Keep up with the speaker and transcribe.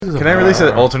Can I release an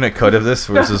alternate cut of this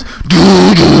where it's just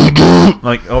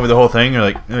like over the whole thing? You're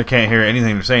like, I can't hear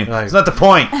anything they're saying. It's not the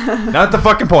point. Not the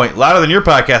fucking point. Louder than your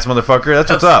podcast, motherfucker. That's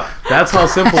what's up. That's how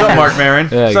simple What's up, Mark Maron?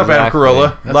 Yeah, What's up, Adam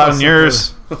Carolla? Louder than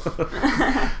yours.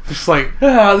 Just like,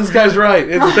 this guy's right.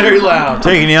 It's very loud.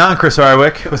 Taking you on, Chris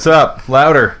Hardwick. What's up?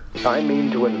 Louder. I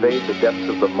mean to invade the depths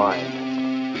of the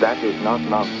mind. That is not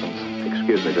nonsense.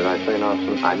 Excuse me, did I say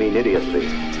nonsense? I mean idiocy.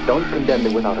 Don't condemn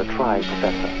me without a try,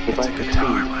 Professor. If I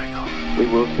succeed, we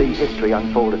will see history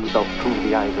unfold itself through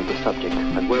the eyes of the subject.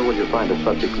 And where will you find a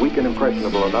subject weak and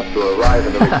impressionable enough to arrive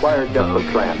in the required depth of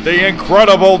trance? The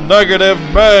incredible negative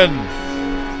men.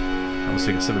 I'm just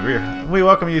taking a sip of beer. We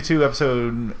welcome you to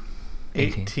episode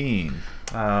 18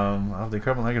 of the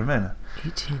incredible negative men.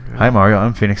 18, right? Hi, Mario.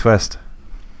 I'm Phoenix West.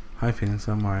 Hi, Phoenix.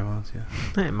 I'm Mario Wells, yeah.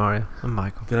 Hey, Mario. I'm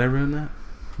Michael. Did I ruin that?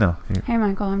 No. Hey,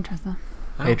 Michael. I'm Tressa.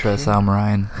 Hey, Tressa. I'm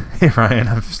Ryan. Hey, Ryan.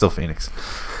 I'm still Phoenix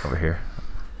over here.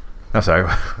 I'm sorry.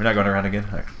 We're not going around again.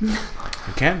 All right.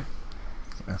 We can.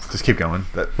 Just keep going.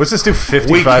 Let's just do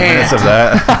 55 minutes of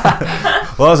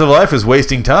that. Laws of Life is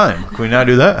wasting time. Can we not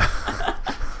do that?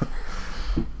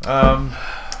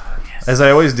 As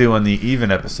I always do on the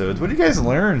even episodes, what did you guys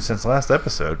learn since last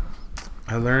episode?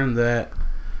 I learned that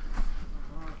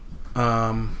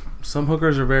some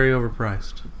hookers are very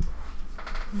overpriced.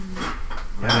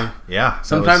 Yeah.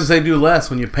 Sometimes they do less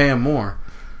when you pay them more.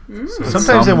 So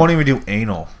sometimes they won't even do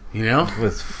anal. You know?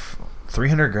 With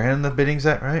 300 grand the bidding's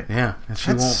at, right? Yeah. And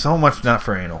she That's won't. so much not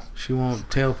for anal. She won't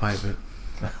tailpipe it.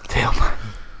 Tailpipe.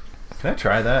 Can I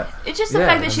try that? It's just the Yeah,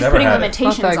 fact that I've she's never putting had it.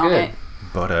 limitations Not that on good. it.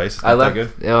 Butt ice. I Not that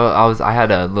left. good. You know, I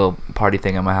had a little party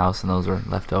thing at my house, and those were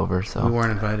left over. So We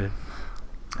weren't invited.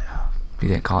 you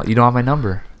didn't call. You don't have my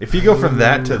number. If you go from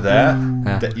that to that,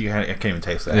 Yeah. I can't even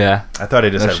taste that. Yeah. I thought it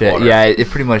just No had shit. water. Yeah, it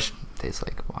pretty much tastes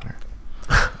like water.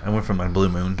 I went from my Blue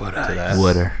Moon to that.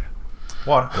 Water.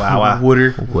 Water. Wow.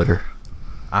 Wooder. Water.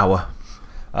 Awa.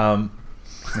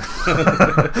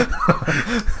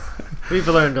 We've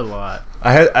learned a lot.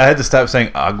 I had to stop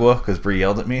saying agua because Brie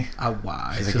yelled at me.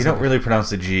 Why? She's like, you don't really pronounce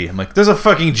the G. I'm like, there's a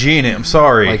fucking G in it. I'm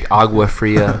sorry. Like Agua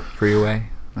Fria Freeway.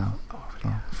 No.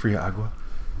 Free agua.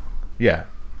 Yeah.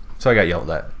 So I got yelled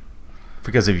at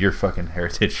because of your fucking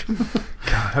heritage.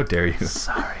 God, how dare you?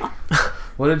 Sorry.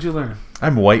 What did you learn?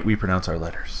 I'm white. We pronounce our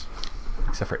letters,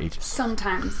 except for H's.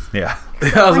 Sometimes. Yeah. I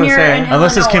was When going to you're say. in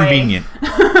Unless it's Illinois. convenient.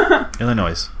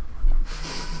 Illinois.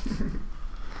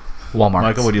 Walmart.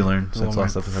 Michael, what did you learn since Walmart.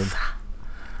 last episode?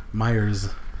 Myers.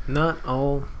 Not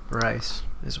all rice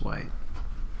is white.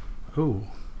 Ooh.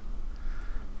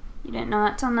 You didn't know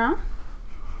that till now?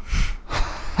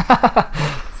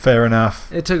 Fair enough.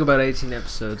 It took about 18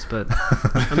 episodes, but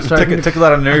I'm starting. It took a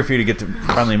lot of nerve for you to get to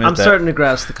finally admit I'm that. starting to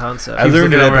grasp the concept. I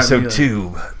learned in looking over at episode me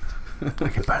 2. I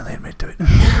can finally admit to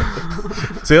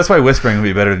it. See, that's why whispering would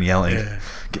be better than yelling. Yeah.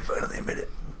 I can finally admit it.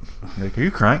 You're like, are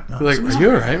you crying? No, Like, are you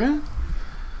alright, man?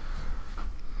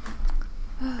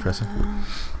 Tressa?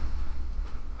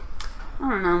 I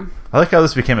don't know. I like how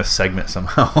this became a segment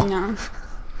somehow. No.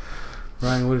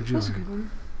 Ryan, what did you That's a learn? good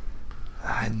one.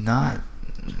 I'm not.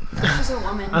 She's a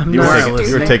woman. I'm You not were,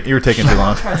 listening. you were taking too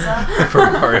long Tressa. for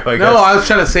Mario, I guess. No, I was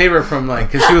trying to save her from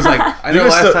because she was like, I know You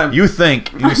last time. you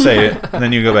think, you say it, and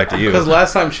then you go back to you. Because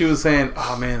last time she was saying,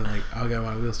 oh man, I'll get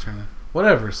my wheels turning.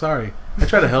 Whatever, sorry. I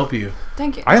try to help you.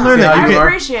 Thank you. I learned that you I can-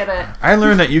 appreciate it. I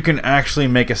learned that you can actually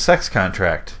make a sex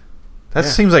contract. That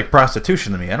Yeah. seems like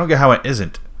prostitution to me. I don't get how it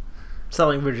isn't.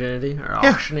 Selling virginity or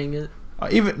Yeah. auctioning it.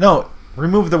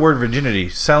 Remove the word virginity.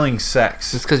 Selling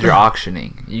sex. It's because you're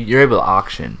auctioning. You're able to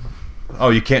auction. Oh,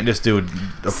 you can't just do a Why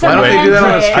don't they do that on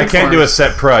a Play. I can't do a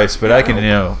set price, but I can, if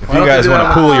Why you don't guys they do want that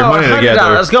to pool your money together.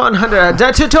 Go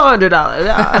 $100 to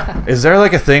 $200. Is there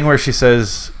like a thing where she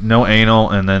says no anal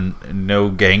and then no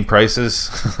gang prices?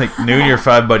 Like, you and your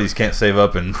 5 buddies can't save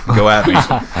up and go at me.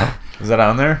 Is that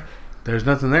on there? There's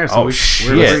nothing there. So Oh, we're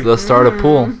shit. Let's start a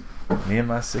pool. Me and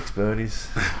my 6 buddies.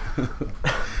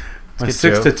 My get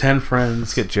 6 Joe. to 10 friends.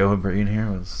 Let's get Joe and Bree in here.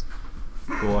 Let's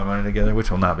pool our money together,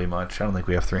 which will not be much. I don't think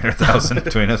we have $300,000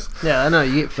 between us. Yeah, I know.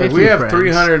 You get 50 we have friends.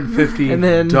 $350 And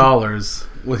then-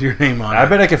 with your name on it. I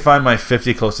bet I could find my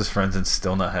 50 closest friends and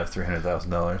still not have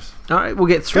 $300,000. All right, we'll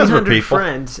get Because we're 300 people.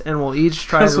 friends, and we'll each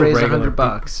try Because to we're raise regular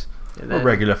 $100. And We're then-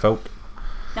 regular folk.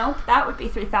 Nope, that would be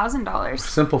 $3,000.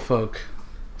 Simple folk.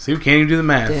 See, we can't even do the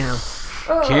math. Damn.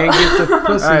 Can't get the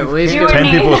pussy. All right, well, he's You gonna- and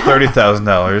 10 me. people with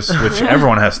 $30,000, which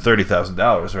everyone has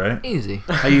 $30,000, right? Easy.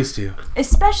 I used to.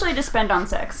 Especially to spend on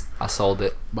sex. I sold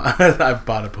it. I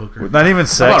bought a poker. Not even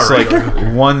sex, How like about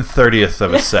 1/30th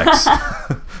of a sex.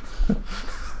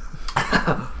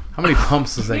 How many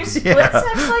pumps does that You get? split Yeah.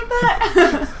 sex like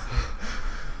that?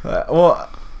 Well,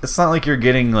 it's not like you're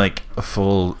getting like a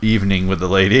full evening with the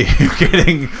lady. You're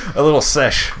getting a little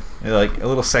sesh, like a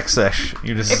little sex sesh.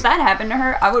 You If just. that happened to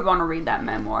her, I would want to read that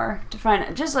memoir to find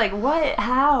out just like what,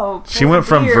 how. She went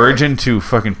from Weird. virgin to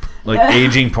fucking like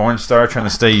aging porn star trying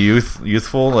to stay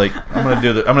youthful. Like I'm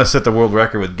gonna set the world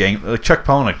record with like Chuck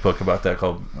Palahniuk book about that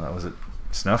called was it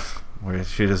Snuff, where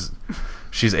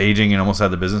she's aging and almost out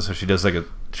of the business, so she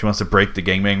wants to break the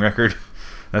gangbang record.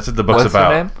 That's what the book's What's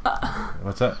about. her name?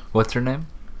 What's that? What's her name?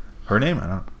 Her name? I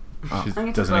don't. She think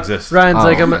it's doesn't a book. exist. Ryan's Oh.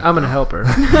 like, I'm gonna help her.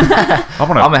 I'm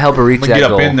gonna help her reach I'm gonna that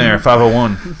get up goal. in there,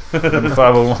 501. Number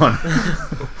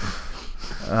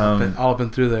 501. All been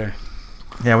through there.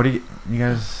 Yeah. What do you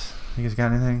guys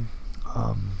got anything?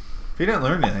 If you didn't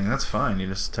learn anything, that's fine. You're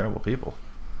just terrible people.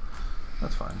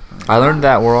 That's fine. I learned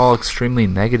that we're all extremely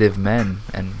negative men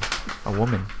and a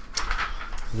woman.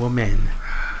 Woman.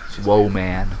 Whoa,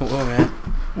 man. Whoa, man.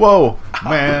 Whoa,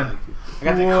 man. I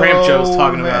got the cramp Joe was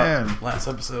talking man. about last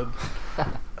episode.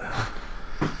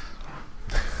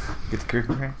 Get the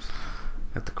creepy cramps.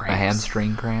 Got the A cramps.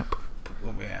 hamstring cramp.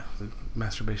 Oh, yeah, the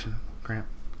masturbation cramp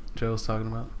Joe was talking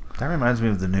about. That reminds me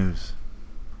of the news.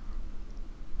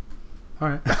 All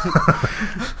right.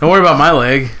 Don't worry about my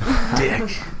leg.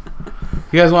 Dick.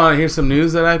 You guys want to hear some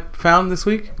news that I found this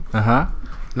week? Uh-huh.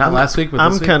 Not last week, but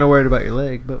I'm this week. kind of worried about your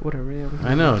leg, but whatever. Yeah,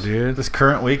 I know, dude. This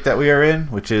current week that we are in,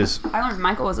 which is, I learned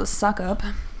Michael was a suck up.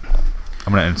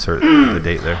 I'm gonna insert the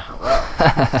date there.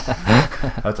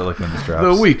 I have to look when this drops.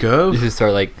 The week You of. should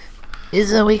start like,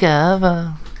 is a week of...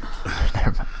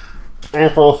 Never mind.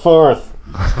 April 4th.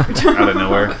 Out of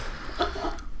nowhere.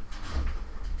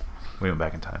 We went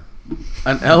back in time.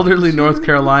 An elderly North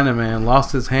Carolina man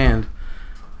lost his hand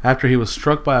after he was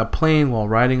struck by a plane while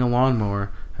riding a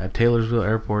lawnmower at Taylorsville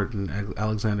Airport in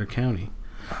Alexander County.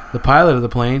 The pilot of the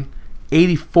plane,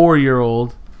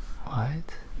 84-year-old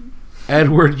What?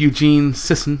 Edward Eugene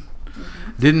Sisson,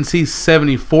 didn't see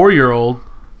 74-year-old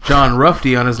John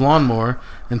Rufty on his lawnmower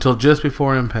until just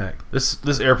before impact.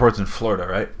 This airport's in Florida,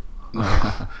 right?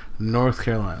 North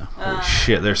Carolina. Holy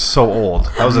shit, they're so old.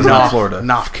 How is this not Florida?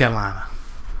 North Carolina.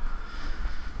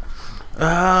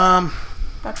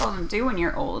 That's all to do when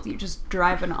you're old. You just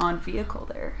drive an odd vehicle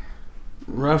there.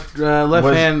 Left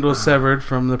Was- hand was severed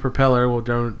from the propeller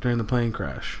during the plane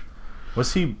crash.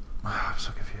 Was he? I'm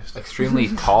so confused. Extremely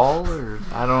tall, or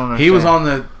I don't understand. He was on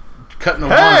the cutting the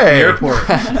lawn at the Hey! airport,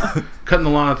 cutting the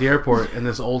lawn at the airport, and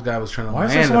this old guy was trying to Why is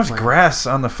land there so the much plane. grass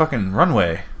on the fucking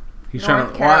runway? He's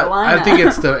North trying to. Well, I Carolina. think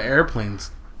it's the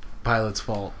airplane's pilot's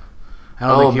fault. I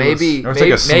don't Oh, think he maybe Or it's like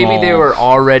a maybe they small- were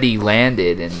already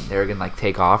landed and they're gonna like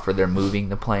take off, or they're moving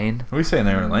the plane. What are you saying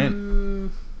they were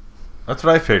land? That's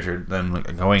what I pictured. Them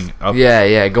like, going up.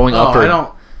 Yeah, going Was, up oh, or I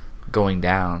don't. going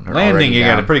down. Or Landing, already you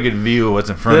got down. a pretty good view of what's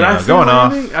in front Did of I you. say Going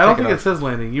off. landing? I don't take think it off. says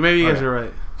landing. You guys Okay. are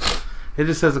right. It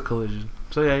just says a collision.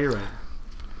 So yeah, you're right.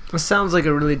 It sounds like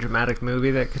a really dramatic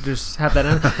movie that could just have that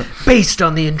in based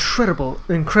on the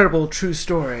incredible true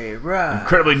story. Right.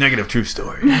 Incredibly negative true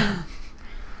story.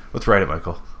 Let's write it,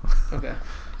 Michael. Okay.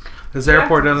 This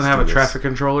airport doesn't have a do this. traffic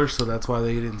controller, so that's why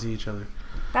they didn't see each other.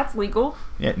 That's legal.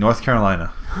 Yeah, North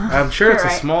Carolina. I'm sure it's You're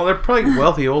a right. small. They're probably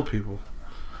wealthy old people.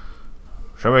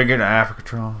 Shall we get an Africa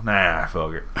control? Nah,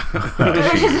 fuck it.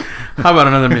 How about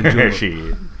another mint julep?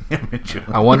 Shit. Mint julep.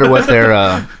 I wonder what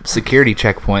their security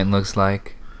checkpoint looks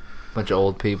like. Bunch of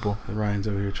old people. And Ryan's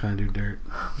over here trying to do dirt.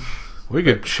 We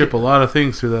could ship a lot of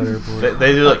things through that airport.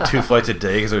 They do like 2 flights a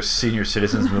day because they're senior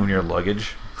citizens moving your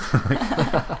luggage.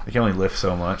 They can only lift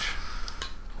so much.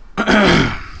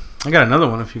 I got another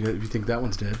one if you think that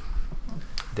one's dead.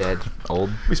 Dead.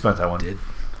 Old. We spent that one.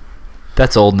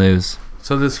 That's old news.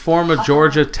 So this former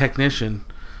Georgia technician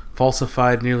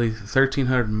falsified nearly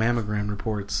 1,300 mammogram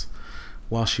reports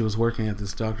while she was working at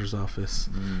this doctor's office.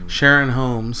 Sharon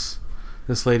Holmes,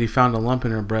 this lady, found a lump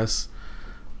in her breast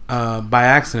by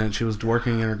accident. She was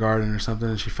working in her garden or something,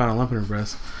 and she found a lump in her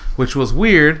breast, which was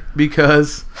weird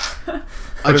because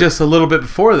just a little bit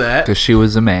before that, Because she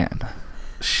was a man.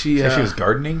 she Yeah, she was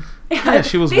gardening. yeah,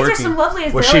 she was These working. are some lovely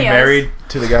azaleas. Was she married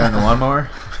to the guy on the lawnmower?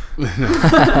 I'm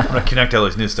gonna connect all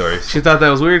these news stories. She thought that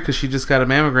was weird because she just got a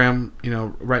mammogram,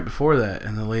 right before that,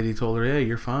 and the lady told her, "Yeah,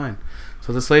 you're fine."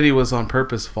 So this lady was on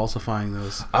purpose falsifying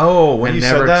those. Oh, when And you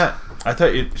never said that, I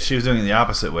thought she was doing it the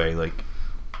opposite way. Like,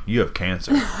 you have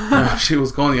cancer. She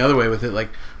was going the other way with it, like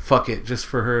fuck it, just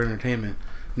for her entertainment,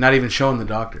 not even showing the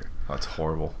doctor. That's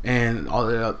horrible. And all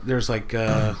there's like they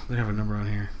have a number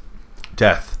on here.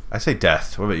 Death. I say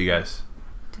death. What about you guys?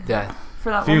 Death. For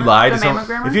that If you woman, lied the to someone,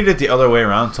 mammogrammer? if you did it the other way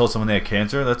around, told someone they had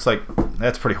cancer,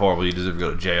 that's pretty horrible. You deserve to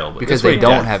go to jail. But Because this way, they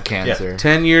don't death. have cancer. Yeah.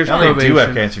 10 years Now they probation. do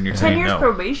have cancer, and you're 10 saying years no.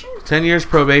 probation? 10 years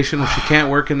probation. She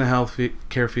can't work in the health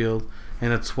care field,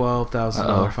 and a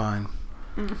 $12,000 fine.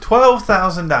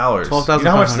 $12,000. $12,500. You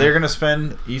know how much they're going to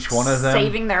spend each one of them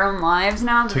Saving their own lives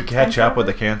now to catch up with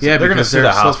the cancer? Yeah, they're going to because sue the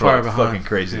they're so hospital. far Like behind. fucking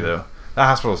crazy Yeah. though. The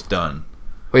hospital's done.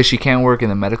 Wait, she can't work in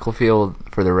the medical field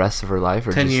for the rest of her life?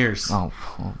 Or 10 just- years. Oh,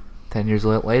 well, 10 years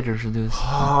later she'll do this.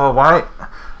 Oh, why?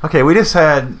 Okay, we just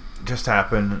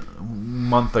happened a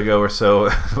month ago or so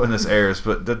when this airs,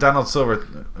 but the Donald,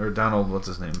 what's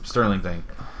his name? Sterling thing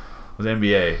with the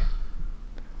NBA.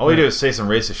 All we do is say some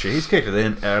racist shit. He's kicked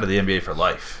out of the NBA for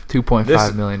life.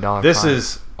 $2.5 million This fine.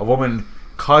 is a woman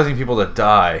causing people to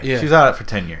die. Yeah. She's out for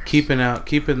 10 years. Keeping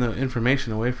the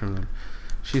information away from them.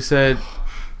 She said,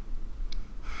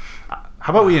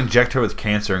 How about we inject her with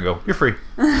cancer and go, you're free.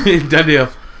 done deal.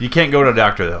 You can't go to a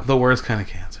doctor, though. The worst kind of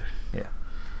cancer. Yeah.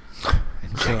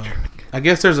 So, I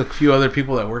guess there's a few other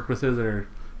people that worked with her that are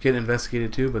getting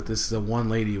investigated too, but this is one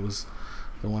lady was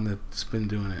the one that's been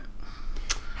doing it.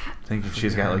 I think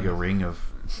she's got like a ring of...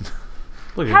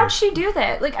 Look at her. How'd she do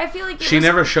that? Like, I feel like She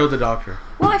never showed the doctor.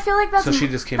 Well, I feel like that's So she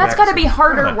just came that's back got to and be said,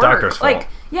 harder "Oh, work. doctor's fault." Like,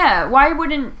 yeah, why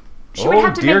wouldn't she would Oh,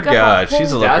 have to dear make up God, a whole...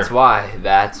 she's a That's looker. why.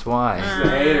 That's why.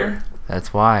 Hater.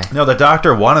 That's why. No, the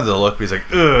doctor wanted to look, but he's like,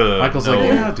 ugh. Michael's no. like,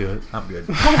 yeah, I'll do it. I'm good.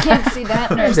 I can't see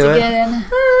that nurse do it. again.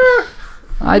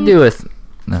 I do it.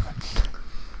 No.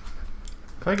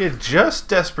 If I get just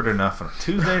desperate enough on a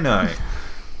Tuesday night.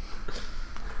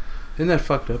 Isn't that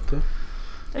fucked up though?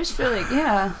 I just feel like,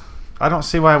 yeah. I don't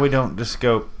see why we don't just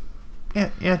go, yeah,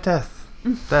 death.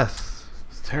 Death.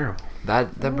 It's terrible.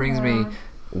 That brings me.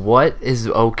 What is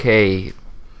okay?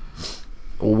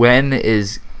 When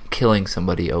is killing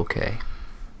somebody okay?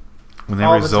 When they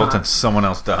All the result time. in someone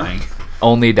else dying.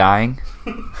 Only dying?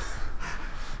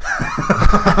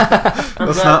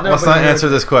 Let's not answer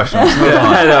this question. Let's move on.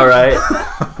 I know,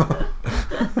 right?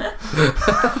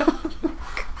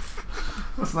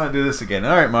 Let's not do this again.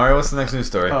 All right, Mario, what's the next news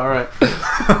story? All right.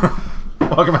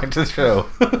 Welcome back to the show.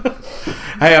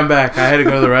 Hey, I'm back. I had to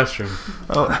go to the restroom.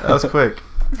 Oh, that was quick.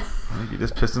 I think you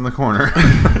just pissed in the corner.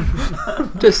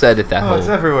 Just edit that Oh, it's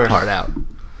whole everywhere. part out.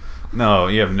 No,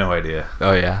 you have no idea.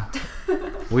 Oh yeah.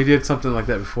 We did something like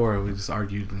that before. We just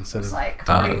argued instead It's of. like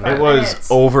Oh. 45 It was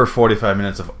minutes. over 45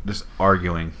 minutes of just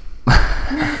arguing.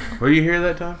 Were you here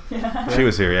that time? She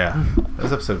was here, yeah. That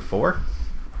was episode 4?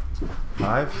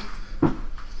 5?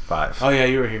 5. Oh yeah,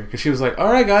 you were here because she was like,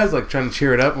 "All right, guys," like trying to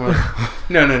cheer it up. And we're like,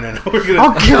 "No, we're gonna."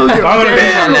 I'll kill you.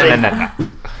 I'm gonna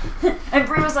No. And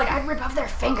Brie was like, I'd rip off their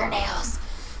fingernails.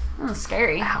 Oh,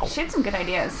 scary. She had some good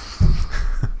ideas.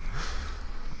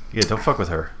 Yeah, don't fuck with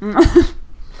her.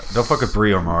 Don't fuck with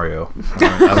Brie or Mario.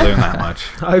 I learned that much.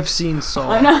 I've seen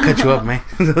Saw. I know. cut you up, man.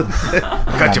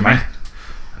 Got you, man.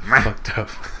 Fucked up.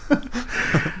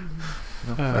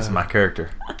 That's my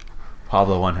character.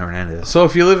 Pablo Juan Hernandez. So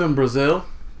if you live in Brazil,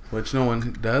 which no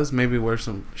one does, maybe we're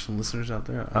some listeners out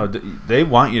there. Oh, they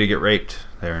want you to get raped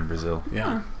there in Brazil.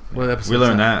 Yeah. What episode? We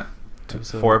learned that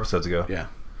Episode- 4 episodes ago. Yeah.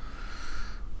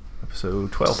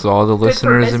 Episode 12. So all the for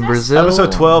listeners in business? Brazil.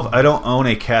 Episode 12, I don't own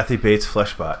a Kathy Bates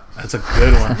flesh bot. That's a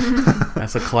good one.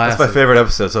 That's a classic. That's my favorite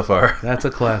episode so far. That's a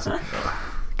classic.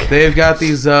 They've got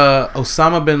these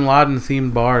Osama bin Laden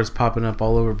themed bars popping up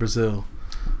all over Brazil,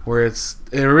 where it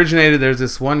originated. There's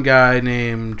this one guy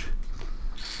named,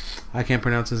 I can't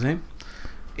pronounce his name.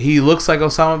 He looks like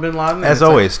Osama bin Laden. and As it's like-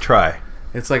 always, try.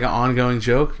 it's like an ongoing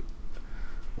joke.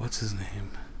 What's his name?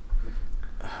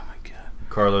 Oh my god.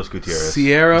 Carlos Gutierrez.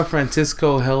 Sierra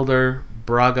Francisco Helder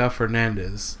Braga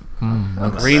Fernandez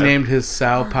That's renamed his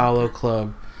Sao Paulo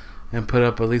club and put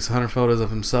up at least 100 photos of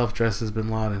himself dressed as bin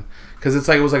Laden. Because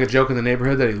it was like a joke in the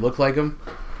neighborhood that he looked like him.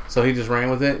 So he just ran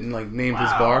with it and like named his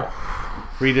bar.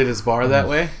 Redid his bar that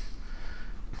way.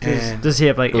 And Does he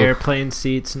have like Ugh. airplane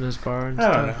seats in his bar and I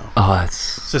stuff? don't know. Oh,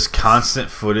 that's It's just constant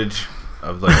footage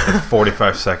of like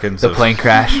 45 seconds the of plane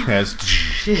crash. Yeah, it's-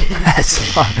 That's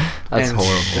fun. That's And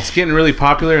horrible. It's getting really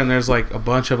popular, and there's like a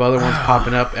bunch of other ones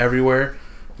popping up everywhere.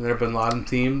 And they're Bin Laden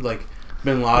themed, like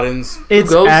Bin Laden's.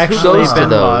 It's Who actually goes to Bin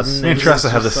those? Laden. Me and Tressa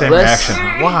have the same Let's-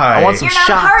 reaction. Why? I want some You're not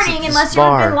shots partying at unless this you're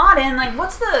bar. Bin Laden. Like,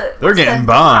 what's the... They're what's getting the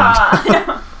bombed.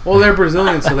 draw? Well, they're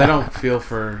Brazilian, so they don't feel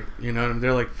for, you know what I mean?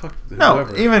 They're like, fuck No,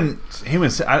 whoever. even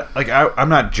humans. I'm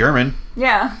not German,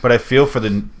 Yeah. but I feel for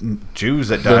the Jews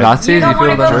that The died. Nazis, You you don't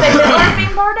want feel to go to the them? Hitler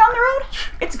theme bar down the road?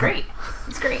 It's great.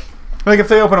 It's great. Like if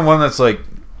they open one that's like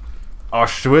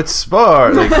Auschwitz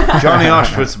bar, like Johnny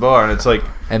Auschwitz bar, and it's like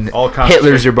And all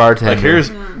Hitler's your bartender. Like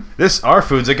here's this. Our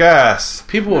food's a gas.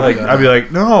 People would Like go I'd be like,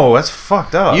 no, that's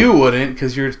fucked up. You wouldn't,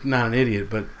 because you're not an idiot.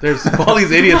 But there's all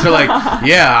these idiots are like,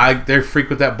 yeah, they're freak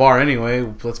with that bar anyway.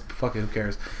 Let's fucking who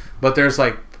cares? But there's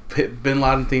like Bin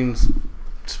Laden themes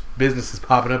businesses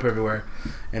popping up everywhere,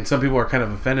 and some people are kind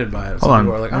of offended by it. Some Hold on.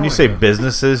 people are like, When "Oh you my say God."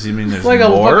 businesses, you mean there's like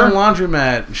more? a fucking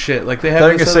laundromat and shit. Like they I have. thought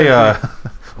you were this gonna other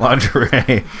say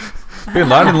lingerie. Being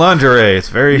lingerie, it's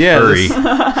very furry.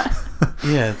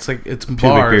 yeah, it's like it's Pubic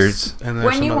bars, beards. and there's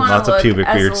When some you other- want lots to of look pubic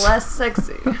as beards. less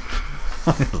sexy.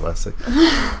 Less like-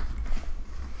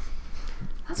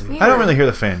 That's weird. I don't really hear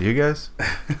the fan. Do you guys?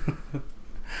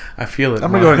 I feel it.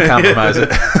 I'm gonna go ahead and compromise it.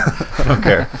 I don't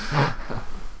care.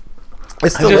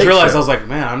 It's I the just late realized show. I was like,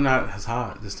 man, I'm not as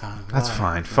hot this time. That's Why?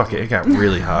 fine. Fuck it. It got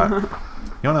really hot.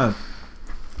 You wanna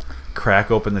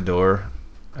crack open the door?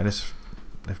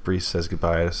 If Bree says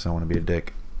goodbye, I just don't want to be a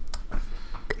dick.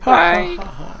 Hi.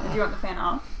 Do you want the fan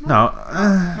off? No,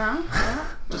 No?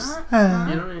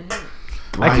 You don't even hear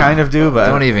it. I kind of do, but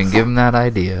Don't even give him that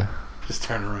idea. Just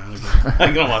turn around again.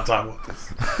 I don't want to talk about this.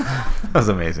 that was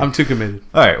amazing. I'm too committed.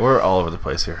 All right, we're all over the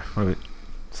place here. What are we,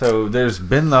 so there's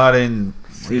Bin Laden.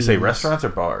 What do you say, Themes. restaurants or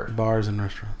bars? Bars and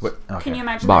restaurants. What? Okay. Can you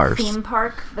imagine Bars. the theme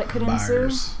park that could Bars.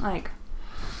 ensue? Like,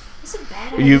 it's a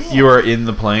bad idea. You are in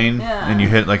the plane Yeah. and you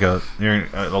hit like you're in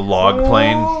a log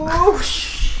plane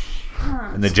Whoosh.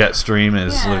 and the jet stream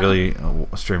is Yeah. literally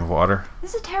a stream of water.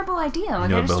 This is a terrible idea. Like,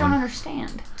 know I just building. don't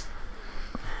understand.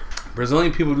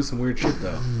 Brazilian people do some weird shit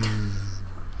though.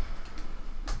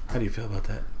 How do you feel about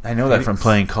that? I know that from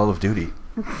playing Call of Duty.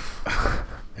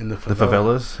 In the The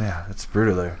favelas, yeah, it's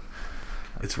brutal there.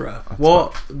 It's rough.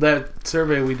 Well, that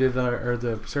survey we did, or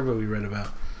the survey we read about,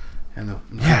 and the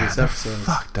Yeah, previous they're episodes,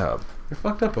 fucked up. they're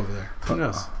fucked up over there. Who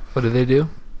knows? What do they do?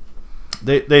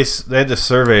 They had this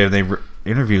survey and they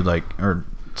interviewed or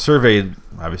surveyed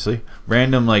obviously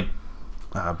random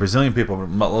Brazilian people. It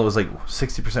was like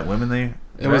 60% women.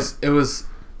 It was.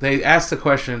 They asked the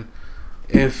question: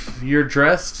 if you're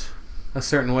dressed a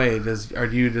certain way, do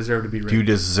you deserve to be raped? Do you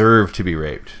deserve to be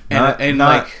raped? And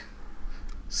Not- like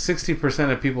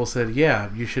 60% of people said, yeah,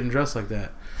 you shouldn't dress like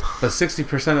that. But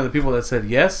 60% of the people that said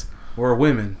yes were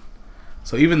women.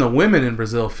 So even the women in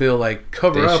Brazil feel like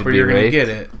cover They up should or be you're going to raped? get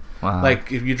it. Wow.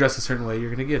 Like if you dress a certain way,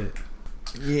 you're going to get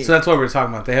it. So that's what we're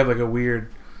talking about. They have like a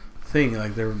weird thing.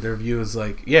 Like their view is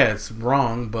like, yeah, it's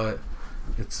wrong, but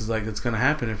it's like it's going to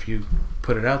happen if you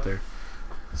put it out there.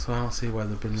 So I don't see why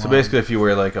the Bin So Laden- basically, if you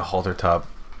wear like a halter top,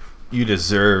 you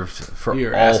deserved for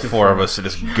You're all asking four for of it. us to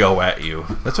just go at you.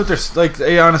 That's what they're like.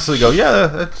 They honestly go,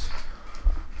 yeah,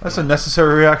 that's a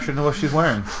necessary reaction to what she's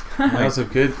wearing. That was a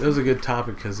good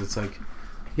topic because it's like,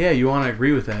 yeah, you want to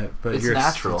agree with that, but It's you're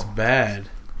natural. It's bad.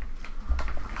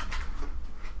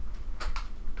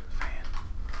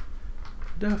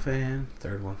 The fan.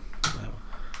 Third one. That one.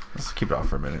 Let's keep it off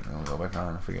for a minute. And we'll go back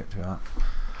on if we get too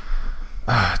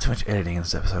hot. Too much editing in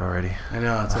this episode already. I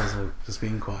know it's also just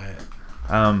being quiet.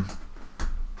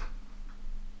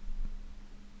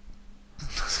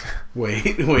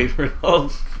 Wait for it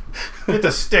all. Hit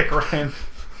the stick, Ryan.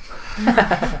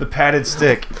 The padded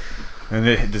stick, and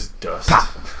it just dust.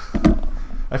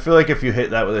 I feel like if you hit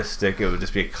that with a stick, it would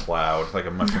just be a cloud, like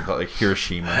a mushroom cloud, like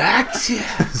Hiroshima.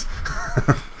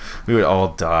 We would all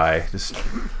die. Just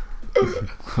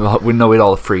Well, we know we'd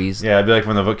all freeze. yeah, it'd be like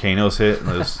when the volcanoes hit. And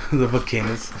those, The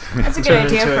volcanoes. That's a good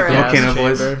idea for gas Volcano chamber.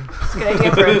 boys. That's a good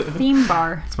idea for a theme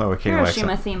bar. it's my volcano Hiroshima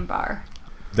accent. theme bar.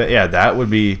 That would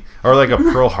be, or like a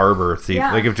Pearl Harbor theme.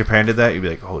 Yeah. Like if Japan did that, you'd be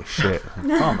like, holy shit,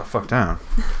 calm the fuck down.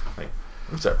 Like,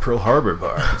 what's that Pearl Harbor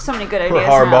bar? So many good Pearl ideas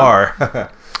Harbor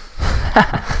now.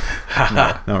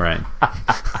 bar. No, Ryan.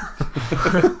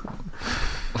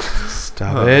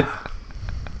 Stop it.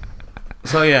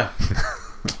 So yeah,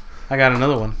 I got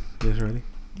another one. You guys ready?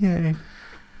 Yay.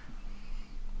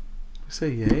 Say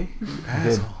yay, you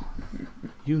asshole.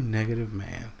 You negative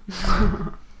man.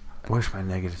 I wish my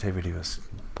negativity was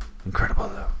incredible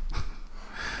though.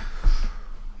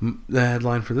 The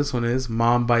headline for this one is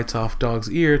 "Mom bites off dog's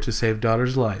ear to save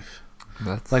daughter's life."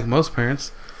 That's Like most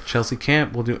parents, Chelsea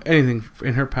Camp will do anything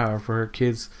in her power for her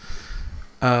kids,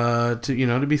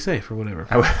 to be safe or whatever.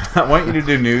 I want you to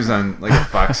do news on like a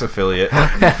Fox affiliate.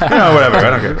 Whatever. I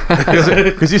don't care.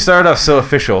 Because you started off so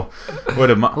official.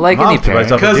 What a Like any parent.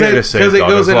 Because Because it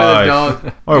goes into the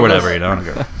dog. or whatever. I don't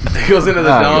care. It goes into the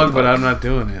Ah, dog, good but I'm not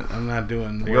doing it. I'm not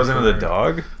doing. It goes into the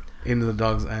dog. Into the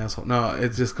dog's asshole. No, it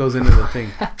just goes into the thing.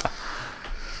 I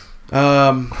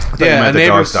thought you Yeah, meant the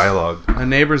dog's dialogue. a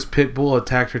neighbor's pit bull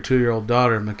attacked her 2-year-old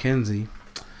daughter, Mackenzie,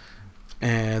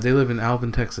 and they live in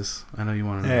Alvin, Texas. I know you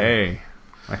want to know. Hey,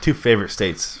 my two favorite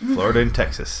states, Florida and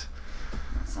Texas.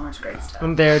 So much great stuff.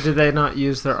 And there, do they not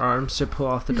use their arms to pull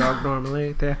off the dog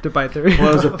normally? They have to bite their ear.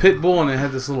 Well, it was a pit bull, and it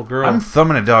had this little girl. I'm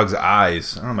thumbing a dog's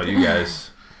eyes. I don't know about you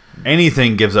guys.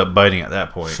 Anything gives up biting at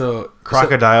that point. so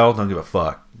Crocodile, don't give a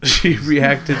fuck. she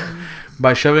reacted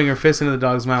by shoving her fist into the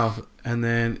dog's mouth, and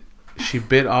then she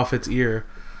bit off its ear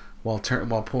while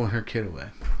pulling her kid away.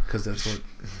 Because that's what.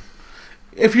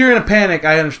 If you're in a panic,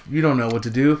 you don't know what to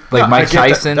do. Like Mike I get that.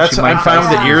 Tyson. That's she I'm Mike fine with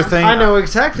the Tyson. ear thing. I know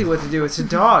exactly what to do. It's a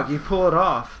dog. You pull it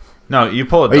off. No, you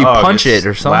pull a Or you dog. punch it's it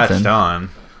or something. Latched on.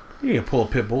 You can pull a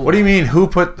pit bull. What do you mean?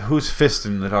 Whose fist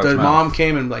in the dog's The mouth? mom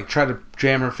came and like tried to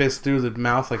jam her fist through the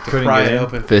mouth, like to Couldn't pry get it in?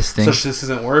 open. Fisting. So this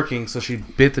isn't working. So she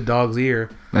bit the dog's ear.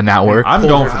 And that worked. I'm Pull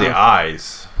going her for the out.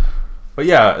 eyes. But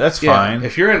yeah, that's Yeah, fine.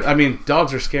 if you're in, I mean,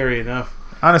 dogs are scary enough.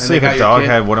 Honestly, and if they a got your dog kid.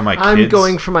 had one of my kids, I'm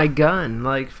going for my gun.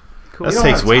 Like, cool. that You don't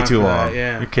takes have way time too for that, long.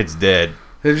 yeah. Your kid's dead.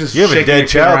 They're just You have a shaking your dead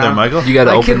kid child there, around. Michael. You got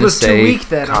to My open kid the was too safe. weak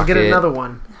then. I'll cock get it. another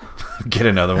one. Get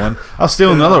another one. I'll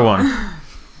steal another one.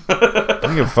 I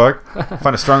don't give a fuck.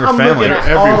 Find a stronger I'm family. looking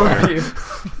at all of you.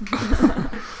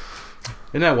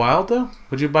 Isn't that wild though?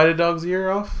 Would you bite a dog's ear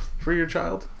off for your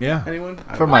child? Yeah. Anyone?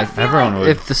 For I my, feel Everyone like, would.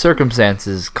 if the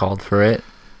circumstances called for it.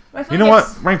 I feel You know like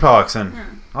what? Ring Pollux in.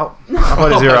 I'll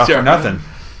bite his ear off for nothing.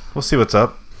 We'll see what's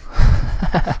up.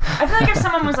 I feel like if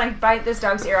someone was like, bite this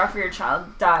dog's ear off or your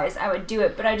child dies, I would do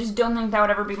it. But I just don't think that would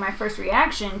ever be my first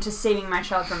reaction to saving my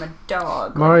child from a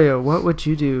dog. Mario, what would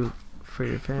you do for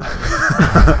your family?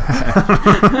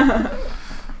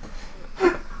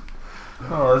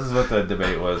 Oh, this is what the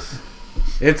debate was.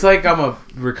 It's like I'm a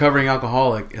recovering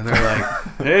alcoholic, and they're like,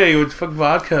 "Hey, you would fuck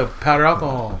vodka, powder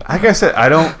alcohol." Like I said, I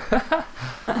don't.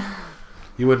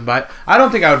 You wouldn't bite. I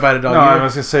don't think I would bite a dog. No, I either.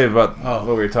 was gonna say about Oh.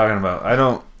 what we were talking about. I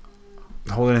don't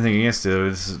hold anything against it.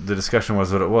 The discussion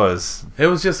was what it was. It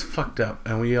was just fucked up,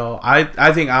 and we all. I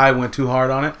think I went too hard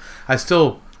on it. I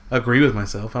still agree with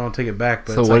myself. I don't take it back.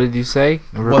 But So it's what like, did you say?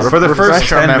 Well, For the first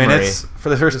Refresh our 10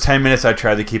 memory. minutes, I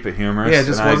tried to keep it humorous. Yeah, it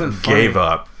just and wasn't I gave funny.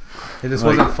 up. it just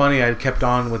like- wasn't funny. I kept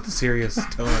on with the serious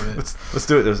tone of it. Let's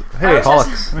do it. Hey,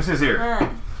 Pollux. let me see this here.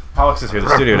 Pollux is here. The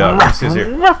studio dog. Let me see this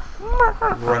here.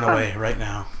 Run away right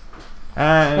now.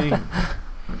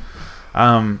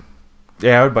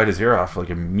 Yeah, I would bite his ear off like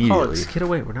immediately. Pollux, get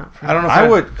away. We're not friends. I don't know if I I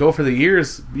would- would go for the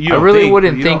ears. You I don't really think,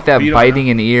 wouldn't you think don't- that you don't biting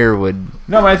know. an ear would.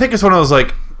 No, but I think it's one of those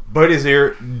like bite his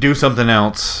ear, do something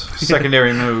else,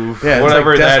 secondary move, Yeah, it's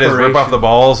whatever like that is. Rip off desperation. the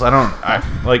balls. I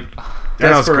like. I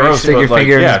know it's Desperation. gross, Stick but your like,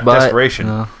 finger in yeah, his butt. desperation.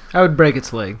 No. I would break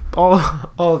its leg. All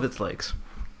of its legs.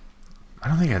 I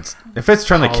don't think it's if it's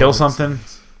trying to All kill of its something.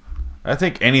 I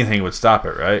think anything would stop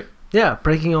it, right? Yeah,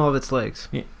 breaking all of its legs.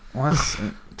 Well, that's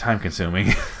time consuming.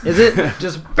 Is it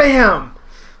just bam?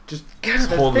 Just God,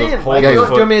 hold the- thin. hold Like, the do you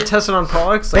foot. want me to test it on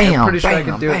Pollux? Like, I'm Bam, pretty sure I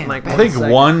bam, could do it in bam. like I 1 think second.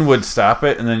 one would stop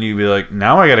it, and then you'd be like,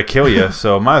 "Now I got to kill you,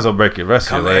 so might as well break your rest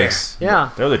of Come your here. legs." Yeah.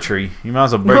 They're the tree. You might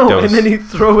as well break No, those. and then you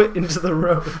throw it into the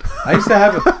road. I used to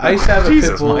have a pit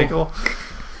Jesus, bull. Michael.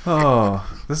 Oh,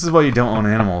 this is why you don't own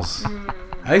animals.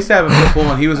 I used to have a pit bull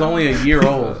when he was only a year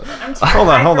old. I'm Hold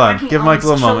on, terrified hold for on. when he Give Mike a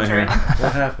owns little moment children.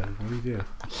 What happened? What did he do?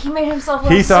 He made himself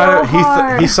look He thought so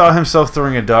hard. he saw himself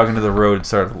throwing a dog into the road and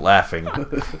started laughing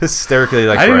hysterically.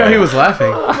 Like I didn't know Brad. he was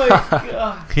laughing. Oh my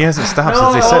god. He hasn't stopped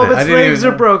No, since they all said of I its it. didn't legs even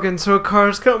are know. broken, so a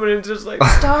car's coming and just like.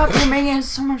 Stop! You're making it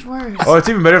so much worse. Oh, it's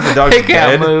even better if the dog's It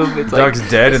can't dead. move. It's The dog's like-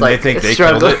 dead, it's and like they think a they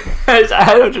killed struggle. it.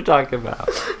 I know what you're talking about.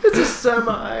 It's a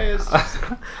semi. It's just,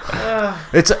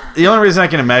 It's the only reason I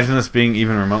can imagine this being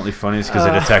even remotely funny is because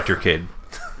it attacked your kid.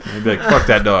 They'd be like, "Fuck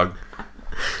that dog."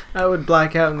 I would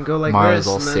black out and go like Mario's this.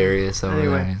 all and then- serious over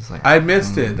anyway. there. He's like, I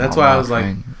missed it. That's why I was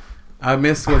like, I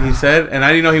missed what he said, and I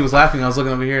didn't know he was laughing. I was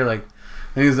looking over here like,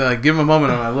 and he was like, "Give him a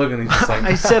moment." And I look, and he's just like,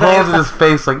 I said holds I- in his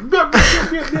face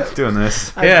like, Doing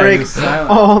this. I Yeah, break he's silent.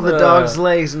 all the dog's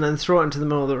legs and then throw it into the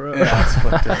middle of the road. yeah, it's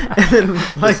fucked up. and then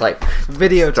Just like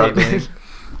videotape struggling. it.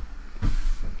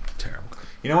 Terrible.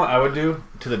 You know what I would do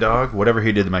to the dog? Whatever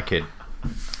he did to my kid.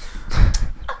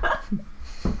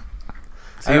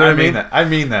 See what I mean? mean that. I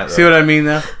mean that. See what I mean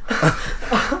now?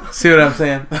 See what I'm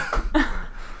saying?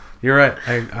 You're right.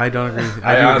 I don't agree.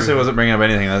 I do honestly agree. wasn't bringing up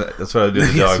anything. That's what I would do to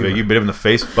the Yes, dog. you Like, were. you bit him in the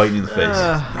face, biting you in the face.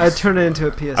 I'd turn it into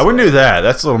a PS. I wouldn't do that.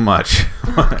 That's a little much.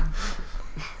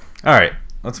 All right,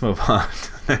 let's move on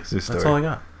to the next news story. That's all I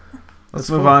got. Let's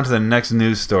move on to the next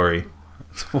news story.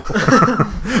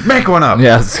 Make one up.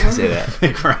 Yeah, I was gonna say that.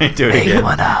 Make Ryan do it Hey, again.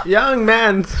 what up? Young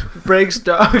man breaks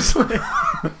dog's leg.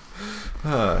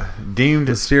 Deemed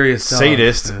Mysterious dog.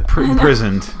 sadist,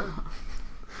 imprisoned.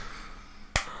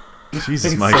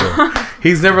 Jesus, Michael.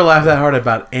 He's never laughed that hard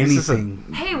about This is a-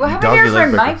 anything. Hey, what happened Doggy to your leg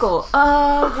friend breaker. Michael?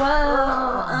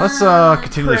 Well. Let's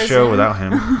continue the show prison. without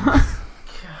him.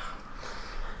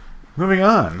 Moving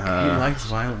on. He likes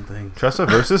violent things. Tressa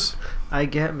versus I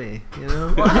get me, you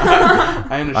know.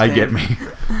 I understand. I Get Me.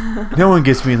 No one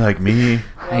gets me like me.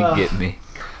 I get me.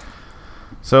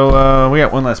 So we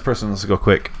got one last person. Let's go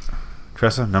quick.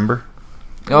 Tressa, number?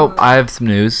 Oh, I have some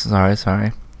news.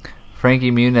 Sorry.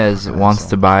 Frankie Muniz wants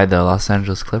to buy the Los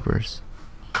Angeles Clippers.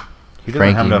 He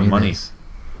doesn't have enough money.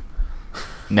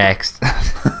 Next.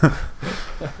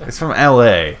 It's from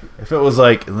L.A. If it was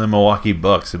like the Milwaukee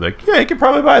Bucks, it'd be like, yeah, you could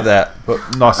probably buy that.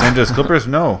 But Los Angeles Clippers,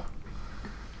 no.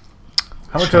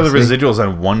 How much are the residuals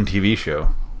on one TV show?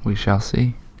 We shall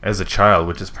see. As a child,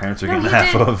 which his parents are getting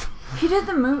half of. He did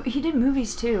He did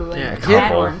movies too. Like Yeah,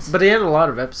 bad ones. but he had a lot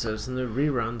of episodes, and the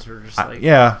reruns were just like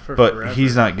for but forever.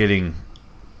 he's not getting.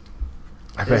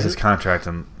 I bet Is his it? contract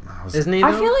Isn't he?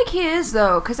 I though? feel like he is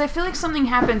though, because I feel like something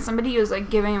happened. Somebody was like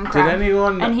giving him crap,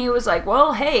 anyone- and he was like,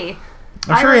 "Well, hey,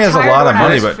 I'm sure he has a retired lot of when I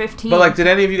money, was but 15. But like, did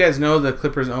any of you guys know the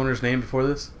Clippers owner's name before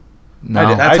this? No.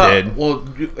 I did. Well,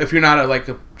 if you're not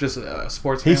just a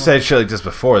sports fan, he said shit like this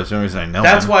before. There's no reason I know.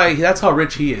 that's him. why. That's how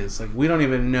rich he is. Like, we don't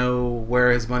even know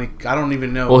where his money. I don't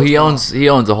even know. Well, what's he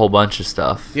going owns a whole bunch of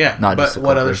stuff. Yeah, not but just the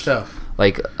what other Clippers. stuff?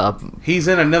 Like He's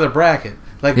in another bracket.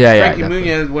 Like Yeah, yeah, Frankie definitely.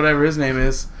 Muniz, whatever his name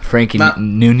is, Frankie Not-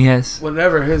 Nunez.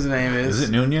 whatever his name is. Is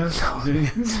it Nunez?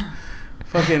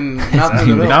 Fucking Malcolm in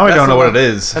the Middle. Now I That's don't know the what one- it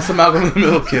is. That's the Malcolm in the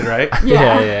Middle kid, right?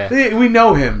 yeah. We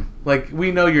know him. Like,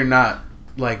 we know you're not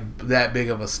like that big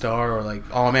of a star, or like,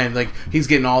 oh man, like he's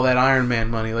getting all that Iron Man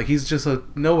money. Like, he's just a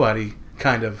nobody,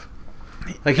 kind of.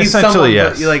 Like, he's Essentially, someone,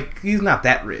 yes. but, like, he's not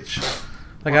that rich.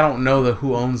 Like, I don't know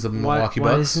who owns the Milwaukee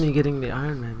why Bucks. isn't he getting the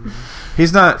Iron Man movie?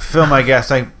 He's not fill my gas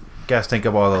tank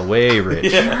up all the way rich.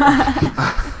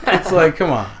 It's like,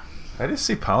 come on. I just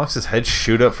see Pollux' head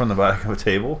shoot up from the back of a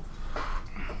table.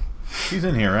 He's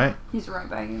in here, right? He's right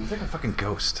by you. He's like a fucking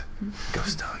ghost.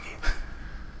 Ghost doggy.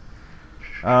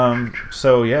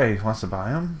 So yeah, he wants to buy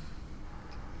him.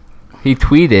 He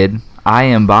tweeted, "I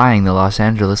am buying the Los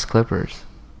Angeles Clippers."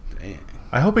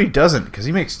 I hope he doesn't, because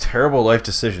he makes terrible life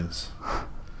decisions.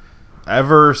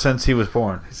 Ever since he was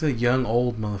born. He's a young,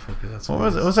 old motherfucker. That's What what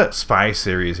was it? What was that spy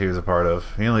series he was a part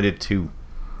of? He only did 2.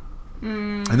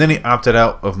 Mm. And then he opted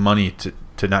out of money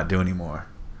to not do anymore.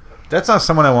 That's not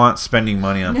someone I want spending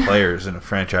money on players in a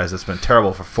franchise that's been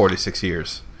terrible for 46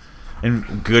 years.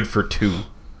 And good for 2.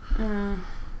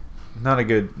 Not a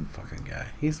good fucking guy.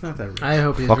 He's not that rich. I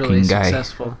hope he's Fucking really guy.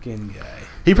 successful Fucking guy.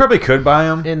 He probably could buy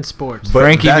him. in sports. But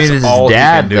Frankie that's Muniz's all he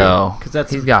dad, can do. though, 'Cause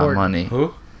that's he's got important. money.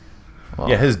 Who? Well,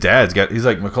 Yeah, his dad's got. He's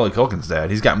like Macaulay Culkin's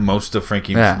dad. He's got most of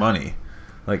Frankie's Yeah. money.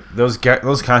 Like those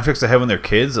contracts they have when they're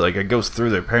kids, like it goes through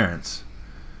their parents,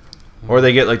 or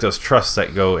they get like those trusts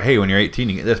that go, "Hey, when you're 18,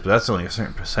 you get this," but that's only a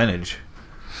certain percentage.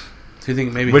 Do you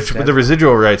think maybe Which his dad- the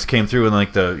residual rights came through in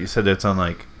like you said it's on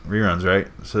like reruns, right?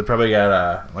 So they probably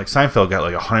got like Seinfeld got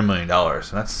like $100 million, and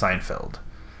that's Seinfeld.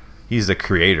 He's the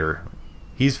creator.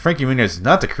 Frankie Muniz is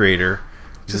not the creator.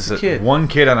 Just a kid. One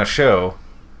kid on a show.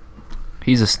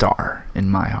 he's a star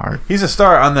in my heart. He's a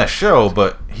star on that show,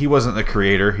 but he wasn't the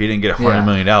creator. He didn't get $100 Yeah.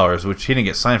 million, which he didn't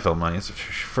get Seinfeld money. It's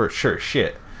for sure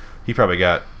shit. He probably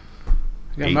got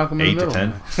He got eight- Malcolm in 8 the to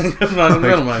middle. 10. He got Malcolm in the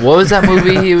middle, man. What was that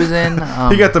movie he was in?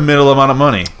 He got the middle amount of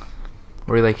money.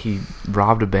 where he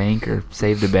robbed a bank or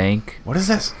saved a bank. What is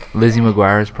this? Lizzie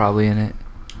McGuire is probably in it.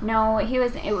 No, he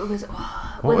was. It was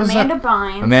What with was Amanda that?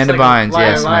 Bynes. Amanda It's like Bynes, Liar,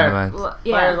 yes, Liar. Amanda Bynes.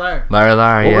 Yeah. Liar, liar.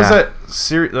 Liar, What yeah. was that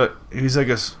series? He's like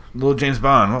a little James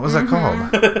Bond. What was that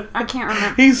called? I can't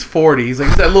remember. He's 40. He's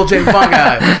like that little James Bond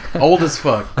guy. Old as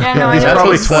fuck. Yeah, no, He's I know.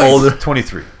 probably That's what's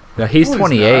 23. Yeah, he's No,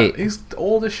 28. not. He's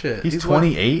old as shit. He's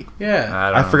 28.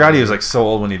 Yeah. I forgot he was like so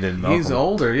old when he did Malcolm. He's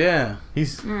older, yeah.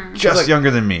 He's Mm. just like- younger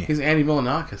than me. He's Andy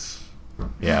Milonakis.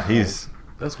 Yeah, he's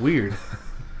That's weird.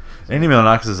 Andy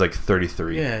Milonakis is like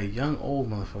 33. Yeah, young old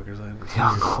motherfuckers.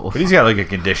 But he's got like a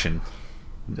condition.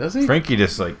 Does he? Frankie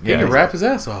just like He can he's- rap his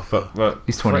ass off. But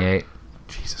He's 28.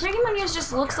 Jesus. Frankie Muniz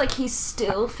just looks like he's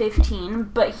still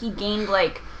 15, but he gained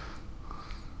like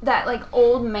that like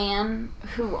old man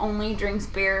who only drinks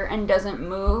beer and doesn't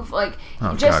move, like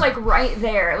Oh, just God. like right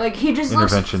there. Like he just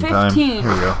looks Intervention 15. time. Here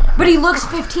we go. But he looks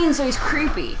 15, so he's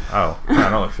creepy. Oh, I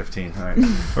don't look 15. All right,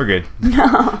 we're good. No,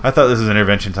 I thought this was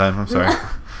intervention time. I'm sorry.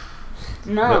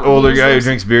 No. The older he just guy who looks-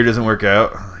 drinks beer doesn't work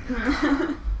out.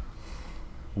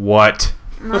 What?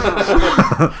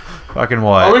 Fucking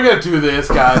Are we what? gonna do this,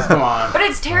 guys? Come on. But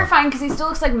it's terrifying because he still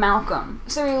looks like Malcolm.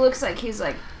 So he looks like he's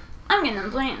like, I'm gonna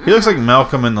play. He looks like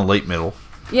Malcolm in the late middle.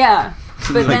 Yeah,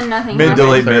 but Like then nothing mid to happened.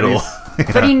 late middle.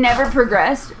 But he never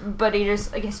progressed. But he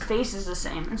just like his face is the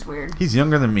same. It's weird. He's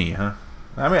younger than me, huh?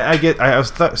 I mean,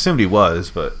 assumed he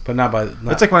was, but But not by.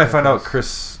 Not it's like when I found out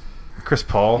Chris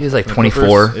Paul. He's like from the 24,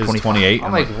 Clippers is 25. 28.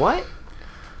 I'm like, what?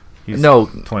 he's No,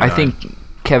 29. I think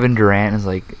Kevin Durant is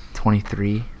like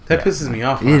 23. that yeah. pisses me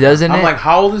off. He doesn't I'm it? like,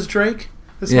 how old is Drake?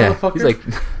 This Yeah, motherfucker. he's like,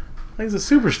 He's a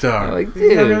superstar. I'm like,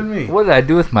 He's younger than me. dude, what did I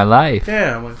do with my life?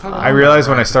 Yeah, I'm like, how I realized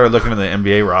when I started looking at the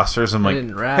NBA rosters, I'm I like,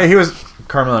 didn't rap. hey, he was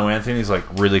Carmelo Anthony's like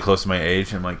really close to my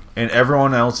age, and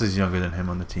everyone else is younger than him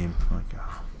on the team. I'm like,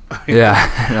 oh.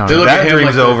 Yeah. No, They look at That him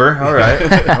dream's like over. All right,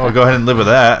 I'll go ahead and live with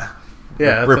that.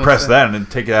 Yeah, that's what I'm Repress saying. that and then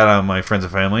take it out on my friends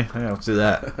and family. Yeah, let's do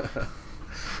that.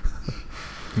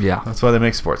 yeah. That's why they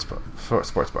make sports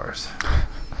bars.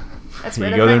 That's You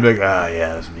weird. go there and be like,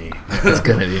 yeah, that's me. It's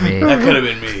gonna be me. That could have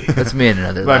been me. That's me in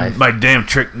another My, life. my damn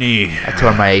trick knee. I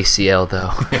tore my ACL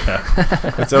though.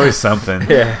 Yeah. It's always something.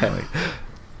 Yeah. Like,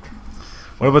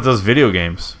 what about those video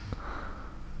games?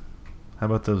 How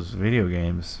about those video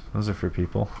games? Those are for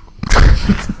people.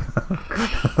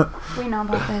 We know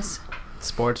about this.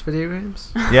 Sports video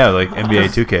games? Yeah, like NBA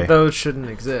 2K. Those shouldn't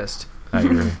exist. I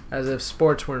agree. As if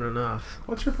sports weren't enough.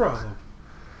 What's your problem?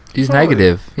 He's What's wrong with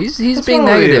negative. He's What's being wrong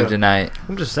with negative you? tonight.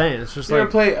 I'm just saying, it's just You ever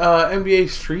like play NBA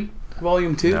Street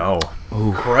Volume 2? No.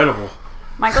 Incredible.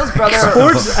 Michael's brother.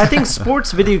 sports. I think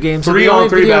sports video games are the 3-on-3 only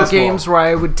video basketball. games where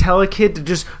I would tell a kid to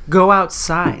just go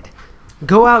outside.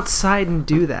 Go outside and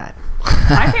do that.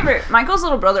 My favorite. Michael's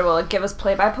little brother will give us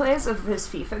play-by-plays of his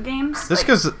FIFA games. This like,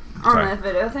 because on the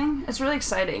video thing. It's really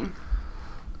exciting.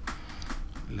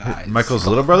 Lies. Michael's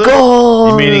little brother.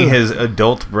 Goal! You meaning his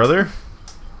adult brother?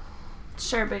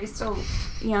 Sure, but he's still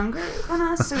younger than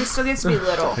us, so he still gets to be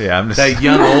little. Yeah, I'm just. That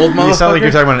young old motherfucker? You sound like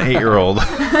you're talking about an 8-year-old.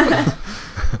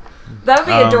 That would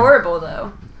be adorable,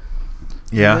 though.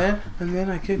 Yeah. And then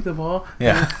I kick the ball.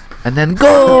 Yeah. And then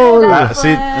goal.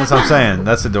 See, that's what I'm saying.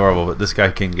 That's adorable, but this guy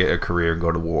can get a career and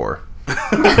go to war. He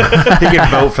can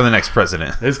vote for the next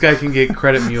president. This guy can get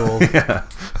credit mule. Yeah.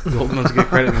 The old ones get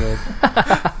credit mule.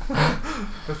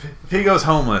 If he goes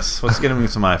homeless, let's get him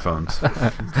some iPhones.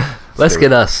 Let's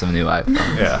get us some new iPhones.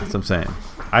 Yeah, that's what I'm saying.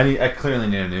 I clearly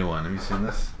need a new one. Have you seen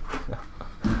this?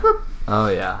 Oh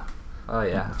yeah. Oh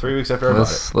yeah. 3 weeks after I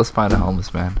bought it. Let's find a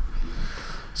homeless man.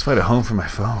 Let's find a home for my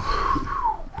phone.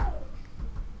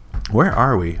 Where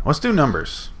are we? Let's do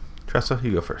numbers. Tressa,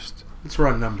 you go first. Let's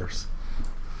run numbers.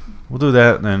 We'll do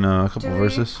that and then a couple Do we?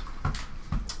 verses.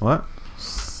 What?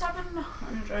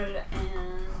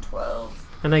 712.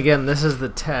 And again, this is the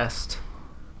test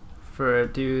for a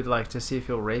dude, like, to see if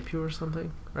he'll rape you or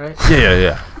something, right?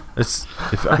 Yeah. It's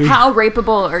if How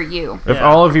rapeable are you? Yeah.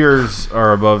 all of yours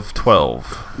are above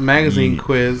 12, Magazine you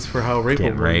quiz for how rapeable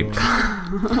getting you raped.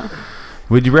 are.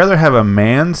 Would you rather have a